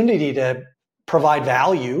opportunity to provide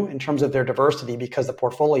value in terms of their diversity because the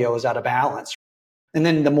portfolio is out of balance. And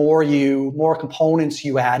then the more components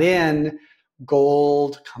you add in,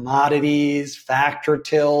 gold, commodities, factor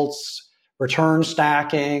tilts, return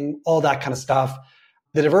stacking, all that kind of stuff,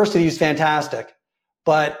 the diversity is fantastic.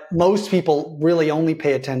 But most people really only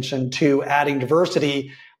pay attention to adding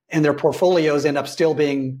diversity, and their portfolios end up still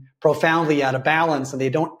being profoundly out of balance, and they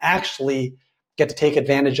don't actually get to take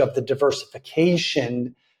advantage of the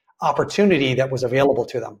diversification opportunity that was available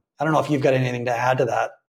to them. I don't know if you've got anything to add to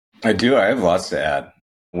that. I do. I have lots to add.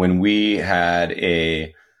 When we had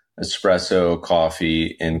a espresso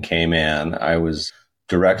coffee in Cayman, I was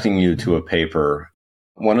directing you to a paper.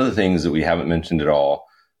 One of the things that we haven't mentioned at all,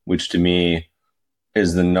 which to me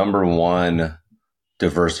is the number one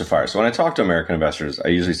diversifier. So when I talk to American investors, I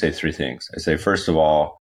usually say three things. I say, first of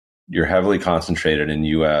all, you're heavily concentrated in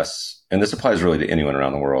US, and this applies really to anyone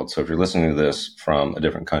around the world. So if you're listening to this from a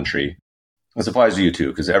different country, this applies to you too,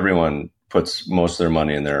 because everyone puts most of their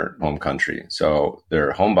money in their home country. So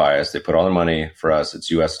they're home biased. They put all their money, for us, it's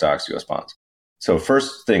US stocks, US bonds. So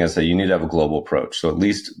first thing I say, you need to have a global approach. So at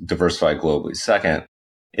least diversify globally. Second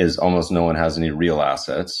is almost no one has any real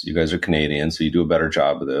assets. You guys are Canadian, so you do a better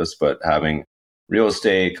job of this, but having real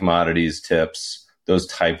estate, commodities, tips, those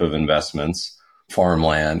type of investments,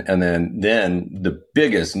 farmland. And then the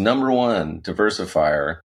biggest number one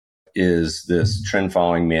diversifier is this trend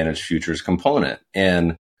following managed futures component.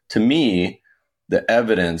 And to me, the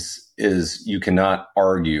evidence is, you cannot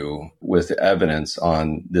argue with the evidence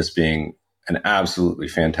on this being an absolutely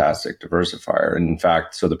fantastic diversifier. And in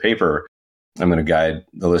fact, so the paper I'm going to guide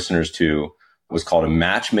the listeners to was called A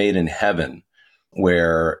Match Made in Heaven,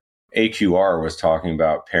 where AQR was talking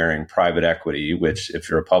about pairing private equity, which if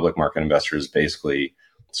you're a public market investor is basically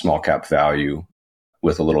small cap value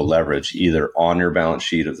with a little leverage, either on your balance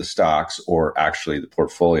sheet of the stocks or actually the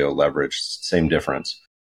portfolio leverage, same difference,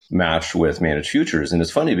 matched with managed futures. And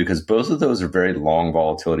it's funny because both of those are very long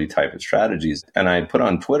volatility type of strategies. And I put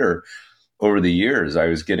on Twitter over the years, I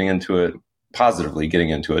was positively getting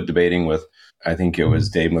into it, debating with, I think it was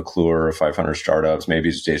Dave McClure of 500 Startups, maybe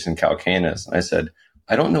it's Jason Calacanis. And I said,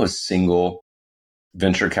 I don't know a single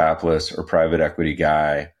venture capitalist or private equity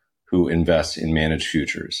guy who invests in managed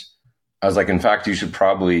futures. I was like, in fact, you should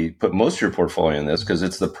probably put most of your portfolio in this because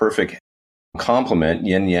it's the perfect complement,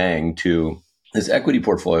 yin yang, to this equity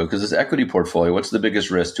portfolio, because this equity portfolio, what's the biggest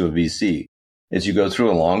risk to a VC? Is you go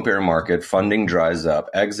through a long bear market, funding dries up,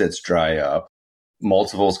 exits dry up,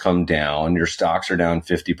 multiples come down, your stocks are down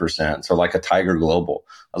 50%. So like a Tiger Global.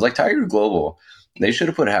 I was like, Tiger Global, they should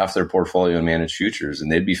have put half their portfolio in managed futures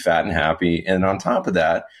and they'd be fat and happy. And on top of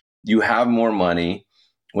that, you have more money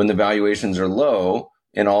when the valuations are low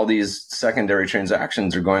and all these secondary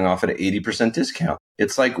transactions are going off at an 80% discount.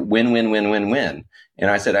 It's like win, win, win, win, win. And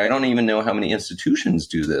I said, I don't even know how many institutions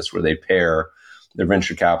do this where they pair their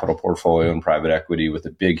venture capital portfolio and private equity with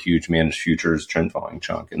a big, huge managed futures trend following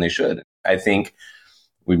chunk. And they should. I think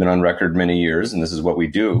we've been on record many years, and this is what we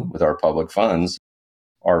do with our public funds.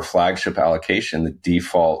 Our flagship allocation, the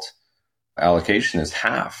default allocation is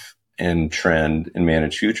half in trend and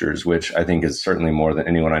managed futures, which I think is certainly more than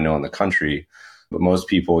anyone I know in the country. But most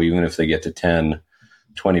people, even if they get to 10,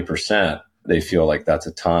 20%, they feel like that's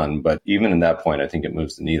a ton. But even in that point, I think it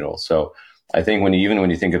moves the needle. So I think when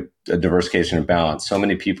you think of a diversification and balance, so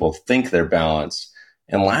many people think they're balanced.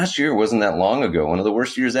 And last year wasn't that long ago, one of the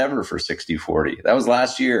worst years ever for 60-40. That was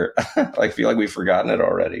last year. I feel like we've forgotten it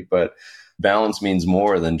already. But balance means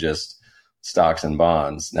more than just stocks and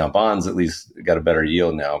bonds. Now, bonds at least got a better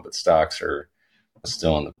yield now, but stocks are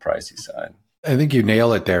still on the pricey side. I think you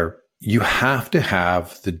nail it there. You have to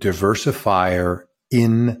have the diversifier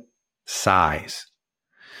in size.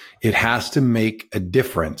 It has to make a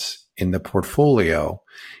difference in the portfolio.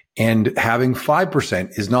 And having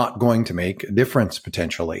 5% is not going to make a difference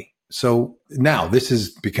potentially. So now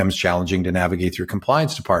becomes challenging to navigate through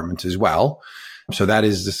compliance departments as well. So that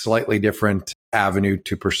is a slightly different avenue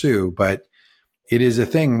to pursue. But it is a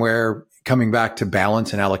thing where coming back to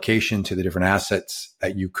balance and allocation to the different assets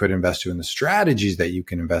that you could invest in, and the strategies that you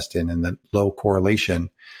can invest in, and the low correlation,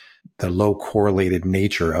 the low correlated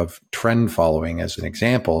nature of trend following as an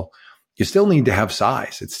example, you still need to have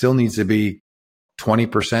size. It still needs to be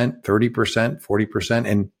 20%, 30%, 40%,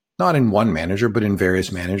 and not in one manager, but in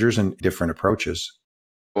various managers and different approaches.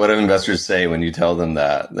 What do investors say when you tell them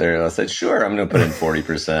that? They'll say, sure, I'm going to put in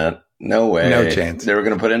 40%. No way. No chance. They were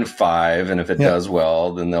going to put in 5. And if it does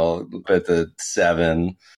well, then they'll put the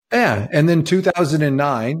 7. Yeah. And then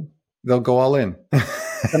 2009, they'll go all in.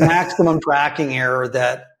 The maximum tracking error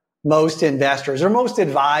that most investors or most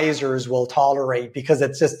advisors will tolerate, because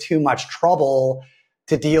it's just too much trouble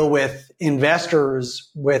to deal with investors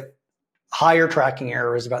with higher tracking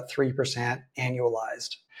error, is about 3%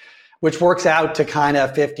 annualized, which works out to kind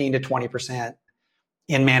of 15 to 20%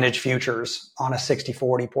 in managed futures on a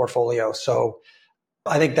 60-40 portfolio. So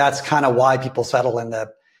I think that's kind of why people settle in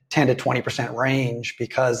the 10 to 20% range,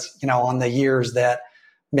 because, on the years that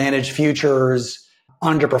managed futures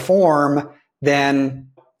underperform, then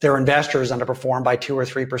their investors underperform by 2 or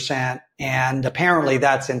 3%. And apparently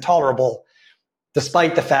that's intolerable,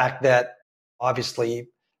 despite the fact that obviously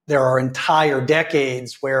there are entire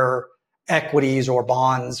decades where equities or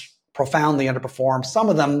bonds profoundly underperform. Some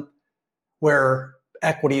of them where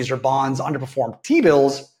equities or bonds underperform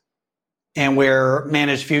T-bills, and where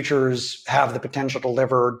managed futures have the potential to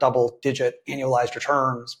deliver double-digit annualized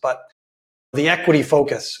returns. But the equity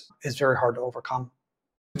focus is very hard to overcome.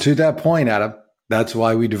 To that point, Adam, that's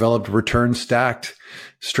why we developed return-stacked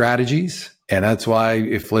strategies. And that's why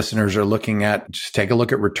if listeners are looking at, just take a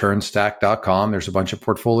look at returnstack.com. There's a bunch of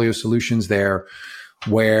portfolio solutions there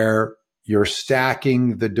where you're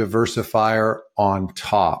stacking the diversifier on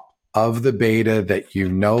top of the beta that you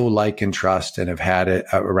know, like, and trust and have had it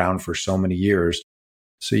around for so many years.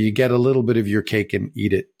 So you get a little bit of your cake and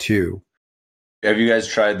eat it too. Have you guys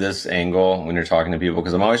tried this angle when you're talking to people?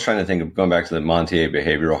 Because I'm always trying to think of going back to the Montier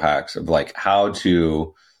behavioral hacks of like how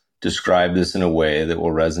to describe this in a way that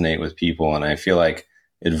will resonate with people. And I feel like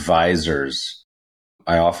advisors,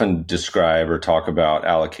 I often describe or talk about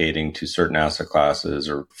allocating to certain asset classes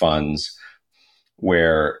or funds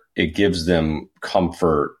where it gives them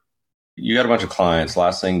comfort. You got a bunch of clients,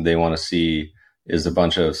 last thing they want to see is a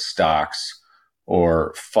bunch of stocks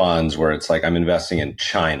or funds where it's like, I'm investing in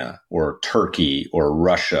China or Turkey or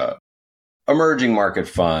Russia. Emerging market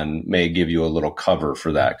fund may give you a little cover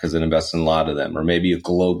for that because it invests in a lot of them, or maybe a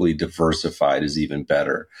globally diversified is even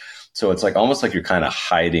better. So it's like almost like you're kind of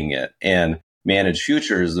hiding it. And managed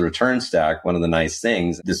futures, the return stack, one of the nice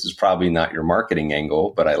things, this is probably not your marketing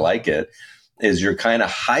angle, but I like it, is you're kind of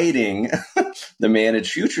hiding the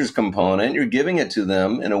managed futures component. You're giving it to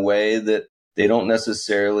them in a way that they don't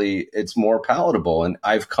necessarily, it's more palatable. And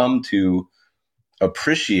I've come to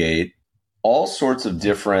appreciate all sorts of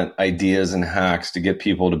different ideas and hacks to get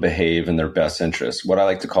people to behave in their best interest, what I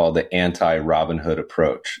like to call the anti-Robin Hood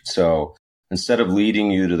approach. So instead of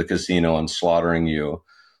leading you to the casino and slaughtering you,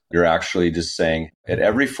 You're actually just saying at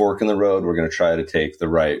every fork in the road, we're going to try to take the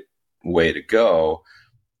right way to go.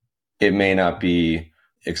 It may not be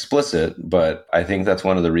explicit, but I think that's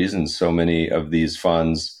one of the reasons so many of these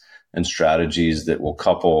funds and strategies that will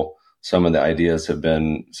couple some of the ideas have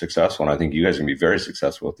been successful. And I think you guys are going to be very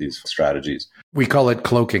successful with these strategies. We call it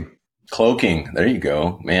cloaking. Cloaking. There you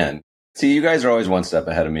go, man. See, you guys are always one step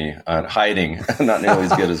ahead of me on hiding, not nearly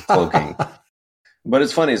as good as cloaking. But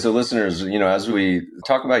it's funny. So listeners, as we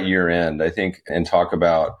talk about year end, I think, and talk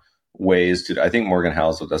about ways to, I think Morgan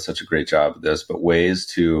Housel does such a great job of this, but ways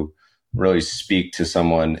to really speak to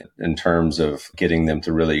someone in terms of getting them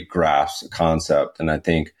to really grasp a concept. And I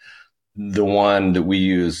think the one that we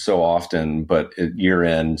use so often, but at year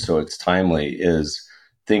end, so it's timely, is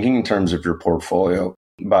thinking in terms of your portfolio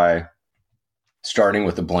by starting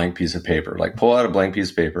with a blank piece of paper. Like pull out a blank piece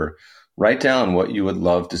of paper, write down what you would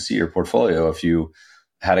love to see your portfolio if you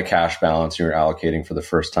had a cash balance you're allocating for the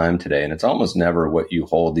first time today. And it's almost never what you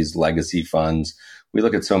hold, these legacy funds. We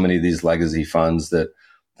look at so many of these legacy funds that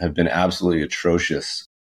have been absolutely atrocious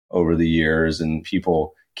over the years, and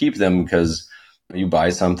people keep them because you buy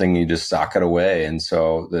something, you just sock it away. And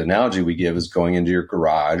so the analogy we give is going into your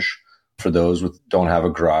garage. For those who don't have a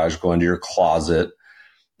garage, go into your closet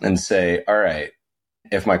and say, all right,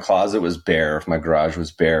 if my closet was bare, if my garage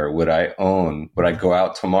was bare, would I go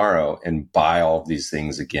out tomorrow and buy all of these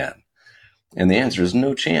things again? And the answer is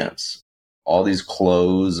no chance. All these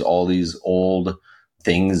clothes, all these old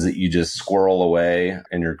things that you just squirrel away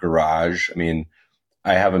in your garage. I mean,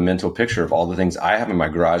 I have a mental picture of all the things I have in my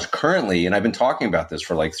garage currently, and I've been talking about this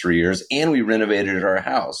for like 3 years, and we renovated our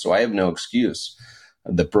house, so I have no excuse.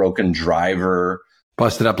 The broken driver.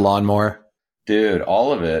 Busted up lawnmower. Dude,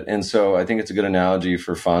 all of it. And so I think it's a good analogy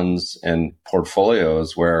for funds and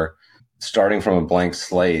portfolios where starting from a blank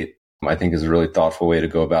slate, I think is a really thoughtful way to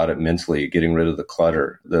go about it mentally, getting rid of the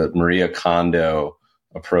clutter, the Maria Kondo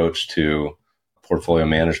approach to portfolio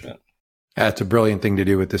management. That's a brilliant thing to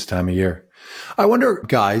do at this time of year. I wonder,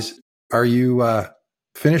 guys, are you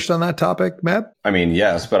finished on that topic, Meb? I mean,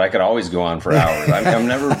 yes, but I could always go on for hours. I'm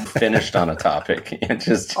never finished on a topic.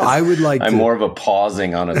 I would like I'm more of a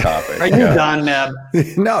pausing on a topic. Are you done,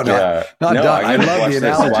 Meb? No, not done. I love the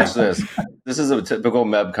analogy. Watch this. This is a typical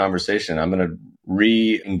Meb conversation. I'm going to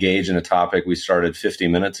re-engage in a topic we started 50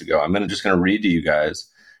 minutes ago. I'm just going to read to you guys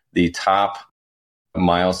the top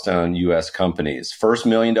milestone U.S. companies. First $1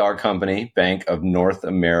 million company, Bank of North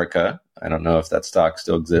America. I don't know if that stock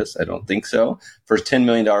still exists. I don't think so. First $10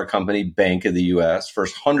 million company, Bank of the U.S.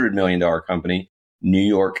 First $100 million company, New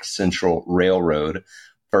York Central Railroad.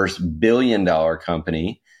 First $1 billion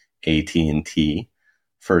company, AT&T.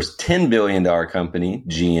 First $10 billion company,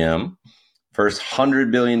 GM. First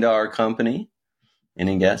 $100 billion company,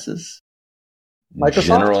 any guesses? Microsoft?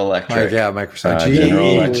 General Electric. Microsoft.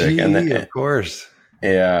 General Electric. And then, of course.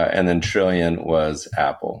 Yeah, and then trillion was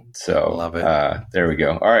Apple. So love it. There we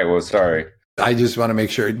go. All right, well, sorry. I just want to make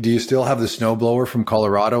sure, do you still have the snowblower from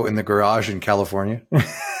Colorado in the garage in California?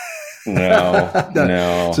 No.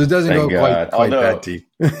 So it doesn't go quite that deep.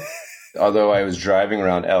 Although I was driving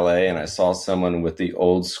around LA and I saw someone with the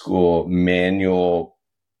old school manual,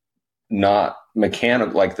 not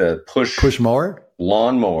mechanical, like the push mower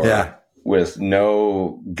lawnmower. Yeah. With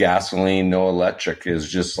no gasoline, no electric, is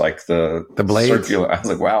just like the blades. Circular. I was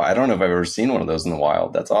like, wow, I don't know if I've ever seen one of those in the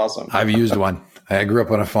wild. That's awesome. I've used one. I grew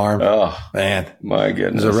up on a farm. Oh, man. My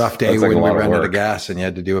goodness. It was a rough day when we ran out of gas and you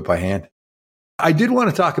had to do it by hand. I did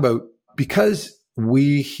want to talk about, because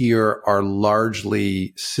we here are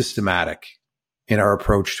largely systematic in our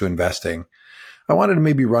approach to investing, I wanted to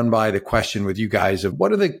maybe run by the question with you guys of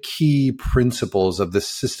what are the key principles of the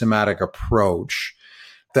systematic approach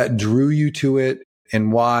that drew you to it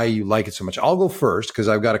and why you like it so much. I'll go first because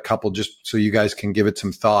I've got a couple just so you guys can give it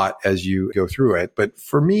some thought as you go through it. But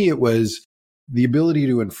for me, it was the ability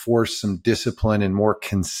to enforce some discipline and more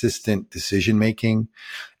consistent decision making.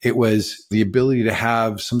 It was the ability to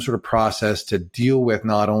have some sort of process to deal with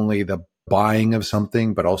not only the buying of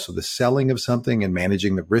something, but also the selling of something and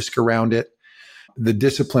managing the risk around it. The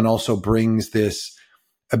discipline also brings this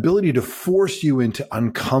ability to force you into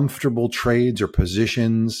uncomfortable trades or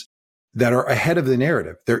positions that are ahead of the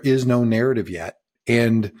narrative. There is no narrative yet,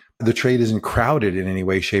 and the trade isn't crowded in any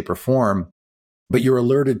way, shape, or form, but you're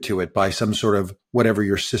alerted to it by some sort of whatever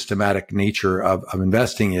your systematic nature of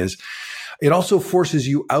investing is. It also forces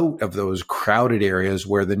you out of those crowded areas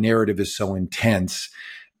where the narrative is so intense,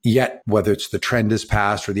 yet whether it's the trend is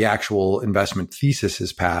past or the actual investment thesis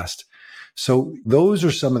is past. So those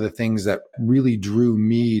are some of the things that really drew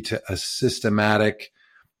me to a systematic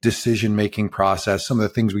decision-making process, some of the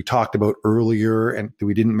things we talked about earlier, and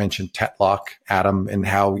we didn't mention Tetlock, Adam, and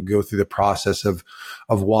how we go through the process of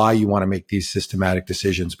why you want to make these systematic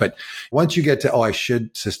decisions. But once you get to, I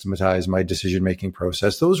should systematize my decision-making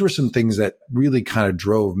process, those were some things that really kind of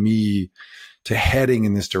drove me to heading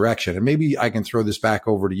in this direction. And maybe I can throw this back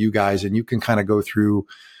over to you guys and you can kind of go through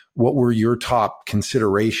what were your top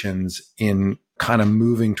considerations in kind of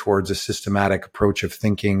moving towards a systematic approach of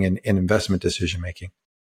thinking and investment decision-making.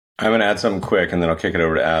 I'm going to add something quick and then I'll kick it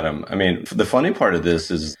over to Adam. I mean, the funny part of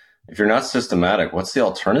this is if you're not systematic, what's the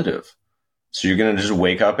alternative? So you're going to just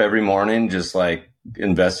wake up every morning, just like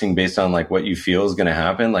investing based on like what you feel is going to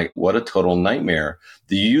happen. Like what a total nightmare.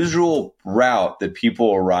 The usual route that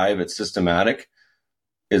people arrive at systematic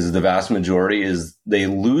is the vast majority is they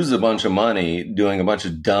lose a bunch of money doing a bunch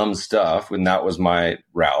of dumb stuff. And that was my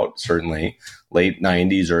route, certainly late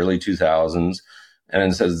 90s, early 2000s. And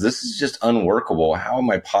it says, this is just unworkable. How am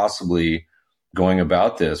I possibly going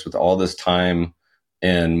about this with all this time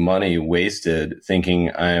and money wasted thinking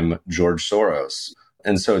I'm George Soros?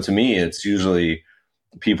 And so to me, it's usually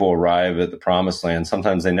people arrive at the promised land.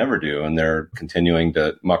 Sometimes they never do. And they're continuing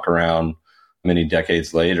to muck around many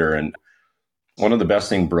decades later. And one of the best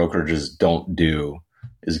things brokerages don't do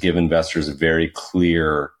is give investors a very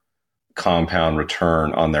clear compound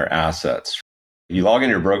return on their assets. You log in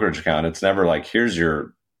your brokerage account, it's never like, here's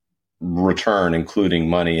your return, including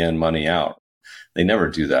money in, money out. They never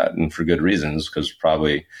do that. And for good reasons, because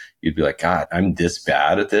probably you'd be like, God, I'm this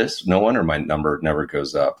bad at this. No wonder my number never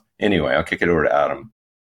goes up. Anyway, I'll kick it over to Adam.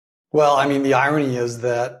 Well, I mean, the irony is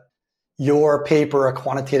that your paper, A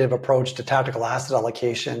Quantitative Approach to Tactical Asset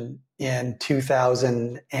Allocation in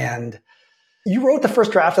 2000, and you wrote the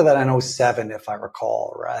first draft of that in 2007, if I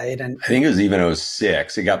recall, right? And I think it was even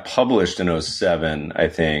 2006. It got published in 2007, I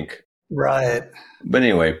think. Right. But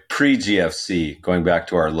anyway, pre-GFC, going back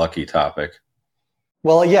to our lucky topic.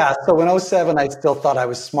 Well, yeah. So in 2007, I still thought I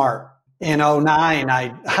was smart. In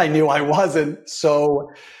 2009, I knew I wasn't.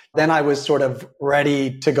 So then I was sort of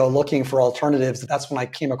ready to go looking for alternatives. That's when I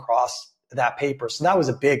came across that paper. So that was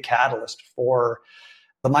a big catalyst for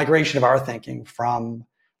the migration of our thinking from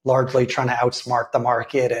largely trying to outsmart the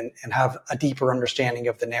market and have a deeper understanding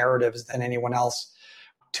of the narratives than anyone else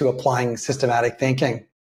to applying systematic thinking.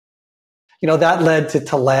 You know, that led to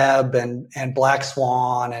Taleb and Black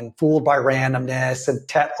Swan and Fooled by Randomness and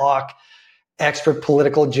Tetlock, Expert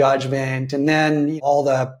Political Judgment, and then all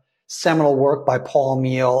the seminal work by Paul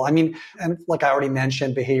Meehl. I mean, and like I already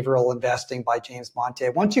mentioned, Behavioral Investing by James Monte.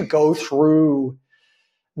 Once you go through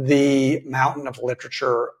the mountain of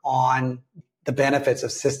literature on the benefits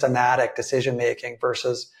of systematic decision-making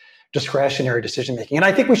versus discretionary decision-making. And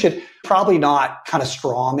I think we should probably not kind of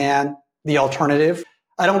straw man the alternative.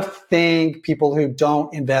 I don't think people who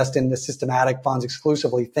don't invest in the systematic funds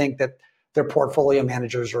exclusively think that their portfolio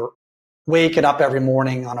managers are waking up every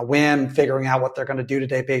morning on a whim, figuring out what they're going to do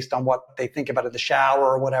today based on what they think about in the shower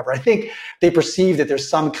or whatever. I think they perceive that there's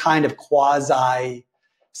some kind of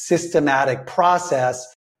quasi-systematic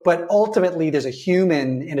process. But ultimately, there's a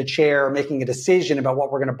human in a chair making a decision about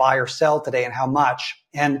what we're going to buy or sell today and how much.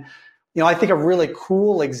 And, you know, I think a really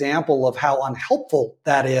cool example of how unhelpful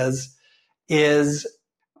that is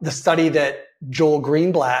the study that Joel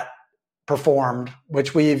Greenblatt performed,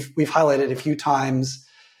 which we've highlighted a few times.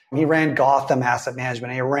 He ran Gotham Asset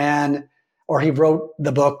Management. He wrote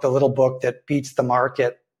the book, the little book that beats the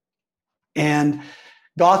market. And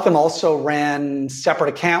Gotham also ran separate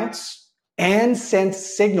accounts and sent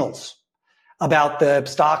signals about the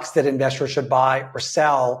stocks that investors should buy or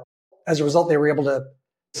sell. As a result, they were able to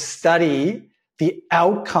study the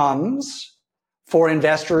outcomes for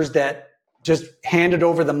investors that just handed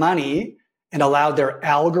over the money and allowed their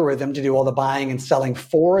algorithm to do all the buying and selling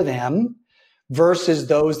for them versus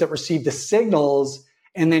those that received the signals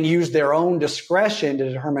and then used their own discretion to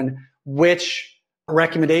determine which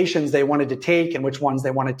recommendations they wanted to take and which ones they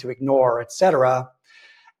wanted to ignore, et cetera.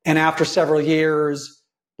 And after several years,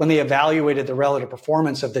 when they evaluated the relative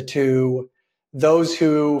performance of the two, those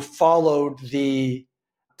who followed the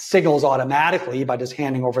signals automatically by just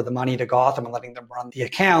handing over the money to Gotham and letting them run the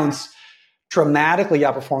accounts dramatically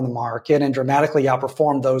outperformed the market and dramatically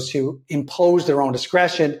outperformed those who imposed their own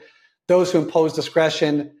discretion. Those who imposed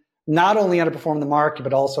discretion not only underperformed the market,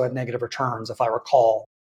 but also had negative returns, if I recall.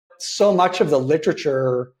 So much of the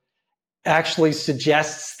literature actually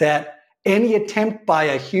suggests that any attempt by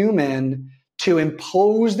a human to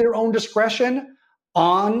impose their own discretion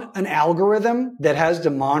on an algorithm that has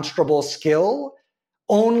demonstrable skill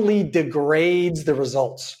only degrades the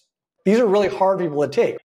results. These are really hard people to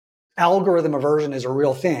take. Algorithm aversion is a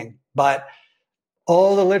real thing, but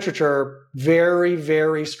all the literature very,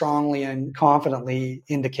 very strongly and confidently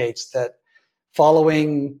indicates that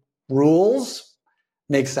following rules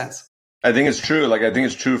makes sense. I think it's true. Like, I think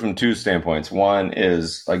it's true from two standpoints. One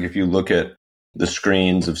is, like, if you look at the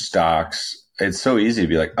screens of stocks, it's so easy to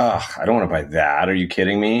be like, oh, I don't want to buy that. Are you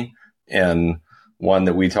kidding me? And one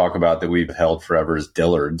that we talk about that we've held forever is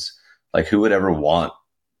Dillard's. Like, who would ever want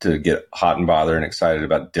to get hot and bothered and excited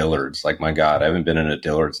about Dillard's? Like, my God, I haven't been in a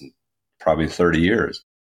Dillard's in probably 30 years.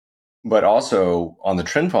 But also on the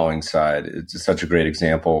trend following side, it's such a great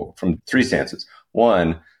example from three stances.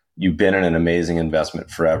 One, you've been in an amazing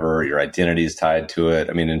investment forever. Your identity is tied to it.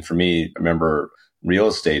 I mean, and for me, I remember real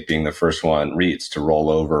estate being the first one, REITs, to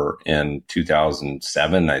roll over in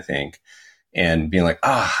 2007, I think, and being like,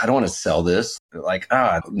 I don't want to sell this. Like,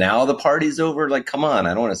 now the party's over. Like, come on,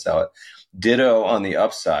 I don't want to sell it. Ditto on the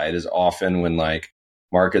upside is often when like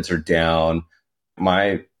markets are down.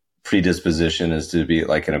 My predisposition is to be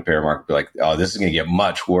like in a bear market, be like, oh, this is going to get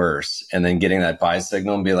much worse. And then getting that buy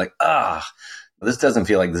signal and be like, this doesn't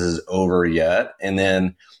feel like this is over yet. And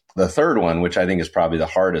then the third one, which I think is probably the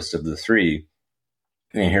hardest of the three,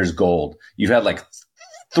 and here's gold. You've had like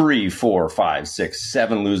 3, 4, 5, 6,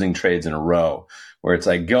 7 losing trades in a row where it's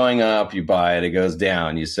like going up, you buy it, it goes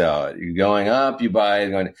down, you sell it. You're going up, you buy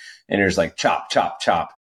it, and you're just like chop, chop,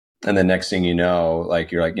 chop. And the next thing you know,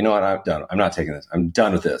 like you're like, you know what, I'm done. I'm not taking this. I'm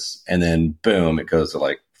done with this. And then boom, it goes to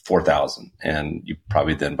like 4,000 and you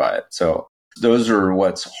probably then buy it. So those are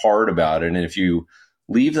what's hard about it. And if you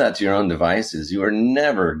leave that to your own devices, you are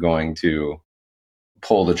never going to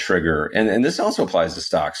pull the trigger. And this also applies to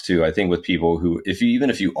stocks too. I think with people who, even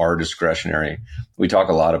if you are discretionary, we talk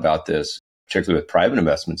a lot about this, particularly with private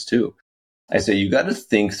investments too. I say you got to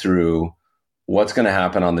think through what's going to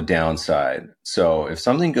happen on the downside. So if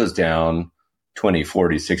something goes down 20,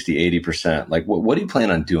 40, 60, 80%, like what do you plan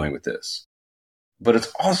on doing with this? But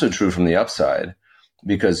it's also true from the upside,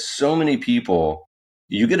 because so many people,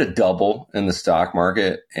 you get a double in the stock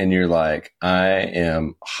market and you're like, I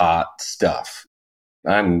am hot stuff.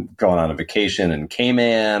 I'm going on a vacation in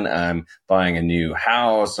Cayman. I'm buying a new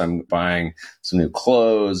house. I'm buying some new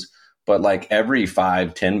clothes. But like every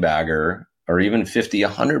 5, 10 bagger or even 50,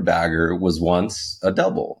 100 bagger was once a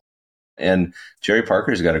double. And Jerry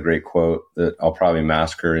Parker's got a great quote that I'll probably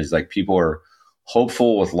massacre. He's like, people are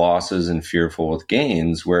hopeful with losses and fearful with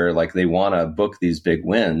gains, where like they want to book these big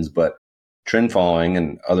wins, but trend following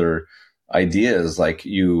and other ideas like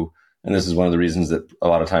you, and this is one of the reasons that a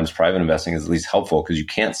lot of times private investing is at least helpful, because you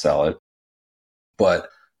can't sell it, but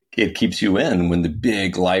it keeps you in when the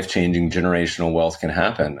big life-changing generational wealth can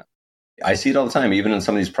happen. I see it all the time, even in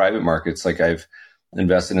some of these private markets. Like I've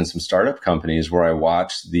invested in some startup companies where I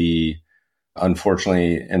watch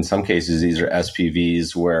unfortunately, in some cases, these are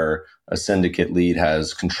SPVs where a syndicate lead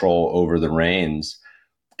has control over the reins,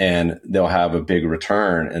 and they'll have a big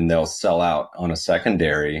return and they'll sell out on a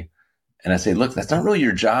secondary. And I say, look, that's not really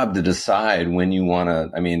your job to decide when you want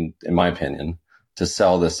to, I mean, in my opinion, to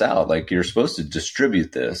sell this out. Like you're supposed to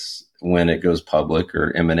distribute this when it goes public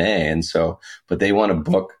or M&A. And so, but they want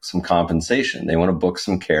to book some compensation. They want to book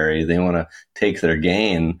some carry. They want to take their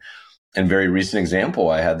gain. And very recent example,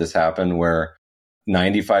 I had this happen where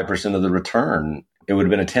 95% of the return, it would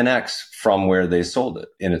have been a 10x from where they sold it.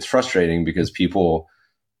 And it's frustrating because people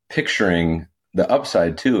picturing the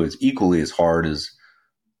upside too is equally as hard as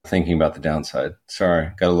thinking about the downside.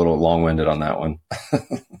 Sorry, got a little long-winded on that one.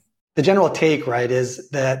 The general take, right, is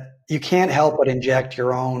that you can't help but inject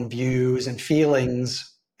your own views and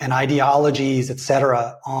feelings and ideologies, et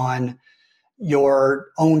cetera, on your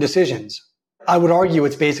own decisions. I would argue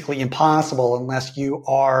it's basically impossible unless you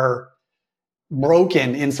are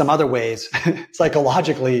broken in some other ways,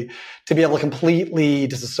 psychologically, to be able to completely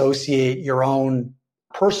disassociate your own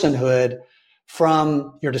personhood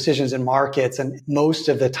from your decisions in markets. And most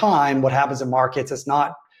of the time, what happens in markets is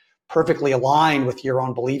not perfectly aligned with your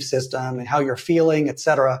own belief system and how you're feeling, et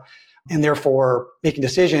cetera. And therefore, making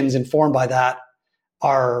decisions informed by that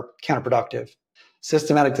are counterproductive.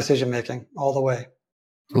 Systematic decision-making all the way.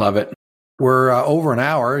 Love it. We're over an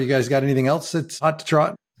hour. You guys got anything else that's hot to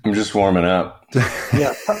trot? I'm just warming up.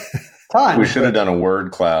 Yeah. Time. We should have done a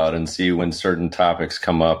word cloud and see when certain topics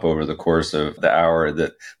come up over the course of the hour,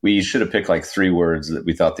 that we should have picked like 3 words that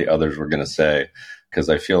we thought the others were going to say, because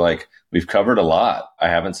I feel like we've covered a lot. I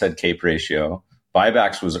haven't said CAPE ratio.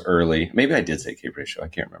 Buybacks was early. Maybe I did say CAPE ratio. I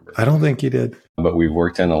can't remember. I don't think you did. But we've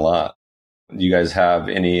worked in a lot. Do you guys have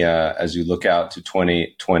any, as you look out to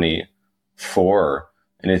 2024,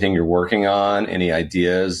 anything you're working on, any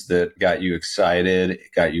ideas that got you excited,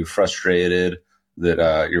 got you frustrated,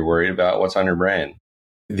 that you're worried about? What's on your brain?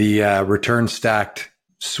 The return stacked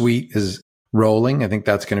suite is rolling. I think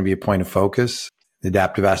that's going to be a point of focus. The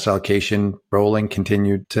adaptive asset allocation rolling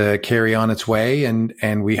continued to carry on its way.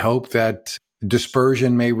 And we hope that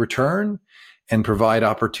dispersion may return and provide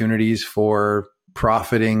opportunities for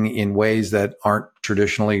profiting in ways that aren't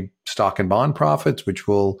traditionally stock and bond profits, which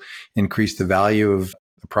will increase the value of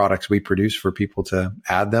the products we produce for people to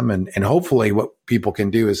add them. And hopefully what people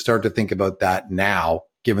can do is start to think about that now,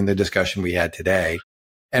 given the discussion we had today,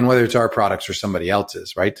 and whether it's our products or somebody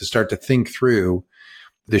else's, right? To start to think through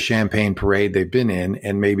the champagne parade they've been in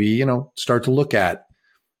and maybe, start to look at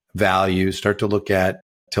value, start to look at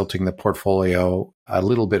tilting the portfolio a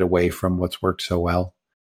little bit away from what's worked so well.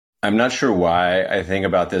 I'm not sure why I think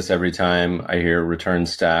about this every time I hear Return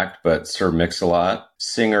Stacked, but Sir Mix-a-Lot,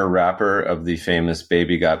 singer, rapper of the famous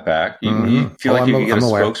Baby Got Back. You feel like you could get a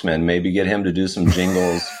spokesman, maybe get him to do some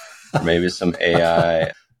jingles, or maybe some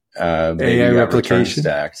AI. AI replication.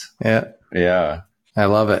 Stacked. Yeah. I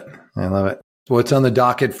love it. What's on the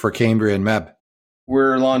docket for Cambria and Meb?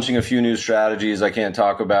 We're launching a few new strategies I can't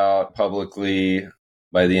talk about publicly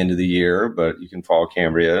by the end of the year, but you can follow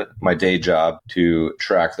Cambria, my day job, to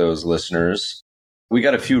track those listeners. We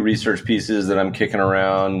got a few research pieces that I'm kicking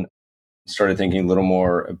around. Started thinking a little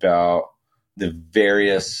more about the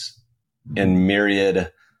various and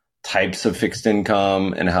myriad types of fixed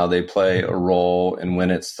income and how they play a role and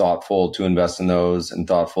when it's thoughtful to invest in those and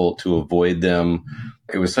thoughtful to avoid them.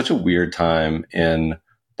 It was such a weird time in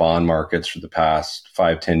bond markets for the past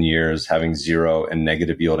 5-10 years, having zero and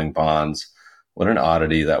negative yielding bonds. What an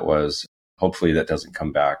oddity that was. Hopefully that doesn't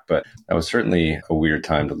come back, but that was certainly a weird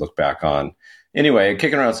time to look back on. Anyway,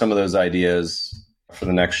 kicking around some of those ideas for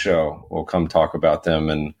the next show. We'll come talk about them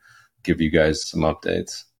and give you guys some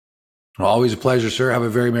updates. Well, always a pleasure, sir. Have a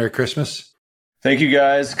very Merry Christmas. Thank you,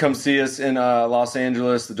 guys. Come see us in Los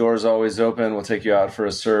Angeles. The door is always open. We'll take you out for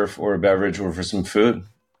a surf or a beverage or for some food.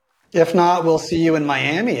 If not, we'll see you in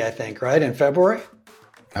Miami, I think, right? In February?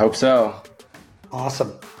 Hope so.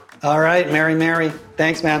 Awesome. All right. Merry.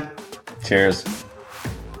 Thanks, man. Cheers.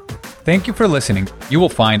 Thank you for listening. You will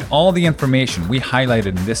find all the information we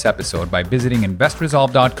highlighted in this episode by visiting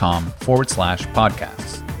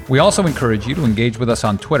investresolve.com/podcasts. We also encourage you to engage with us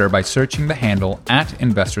on Twitter by searching the handle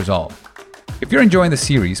 @InvestResolve. If you're enjoying the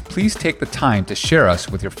series, please take the time to share us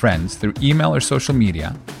with your friends through email or social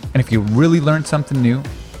media. And if you really learned something new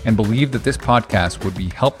and believe that this podcast would be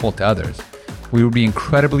helpful to others, we would be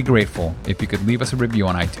incredibly grateful if you could leave us a review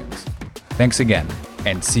on iTunes. Thanks again,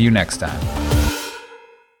 and see you next time.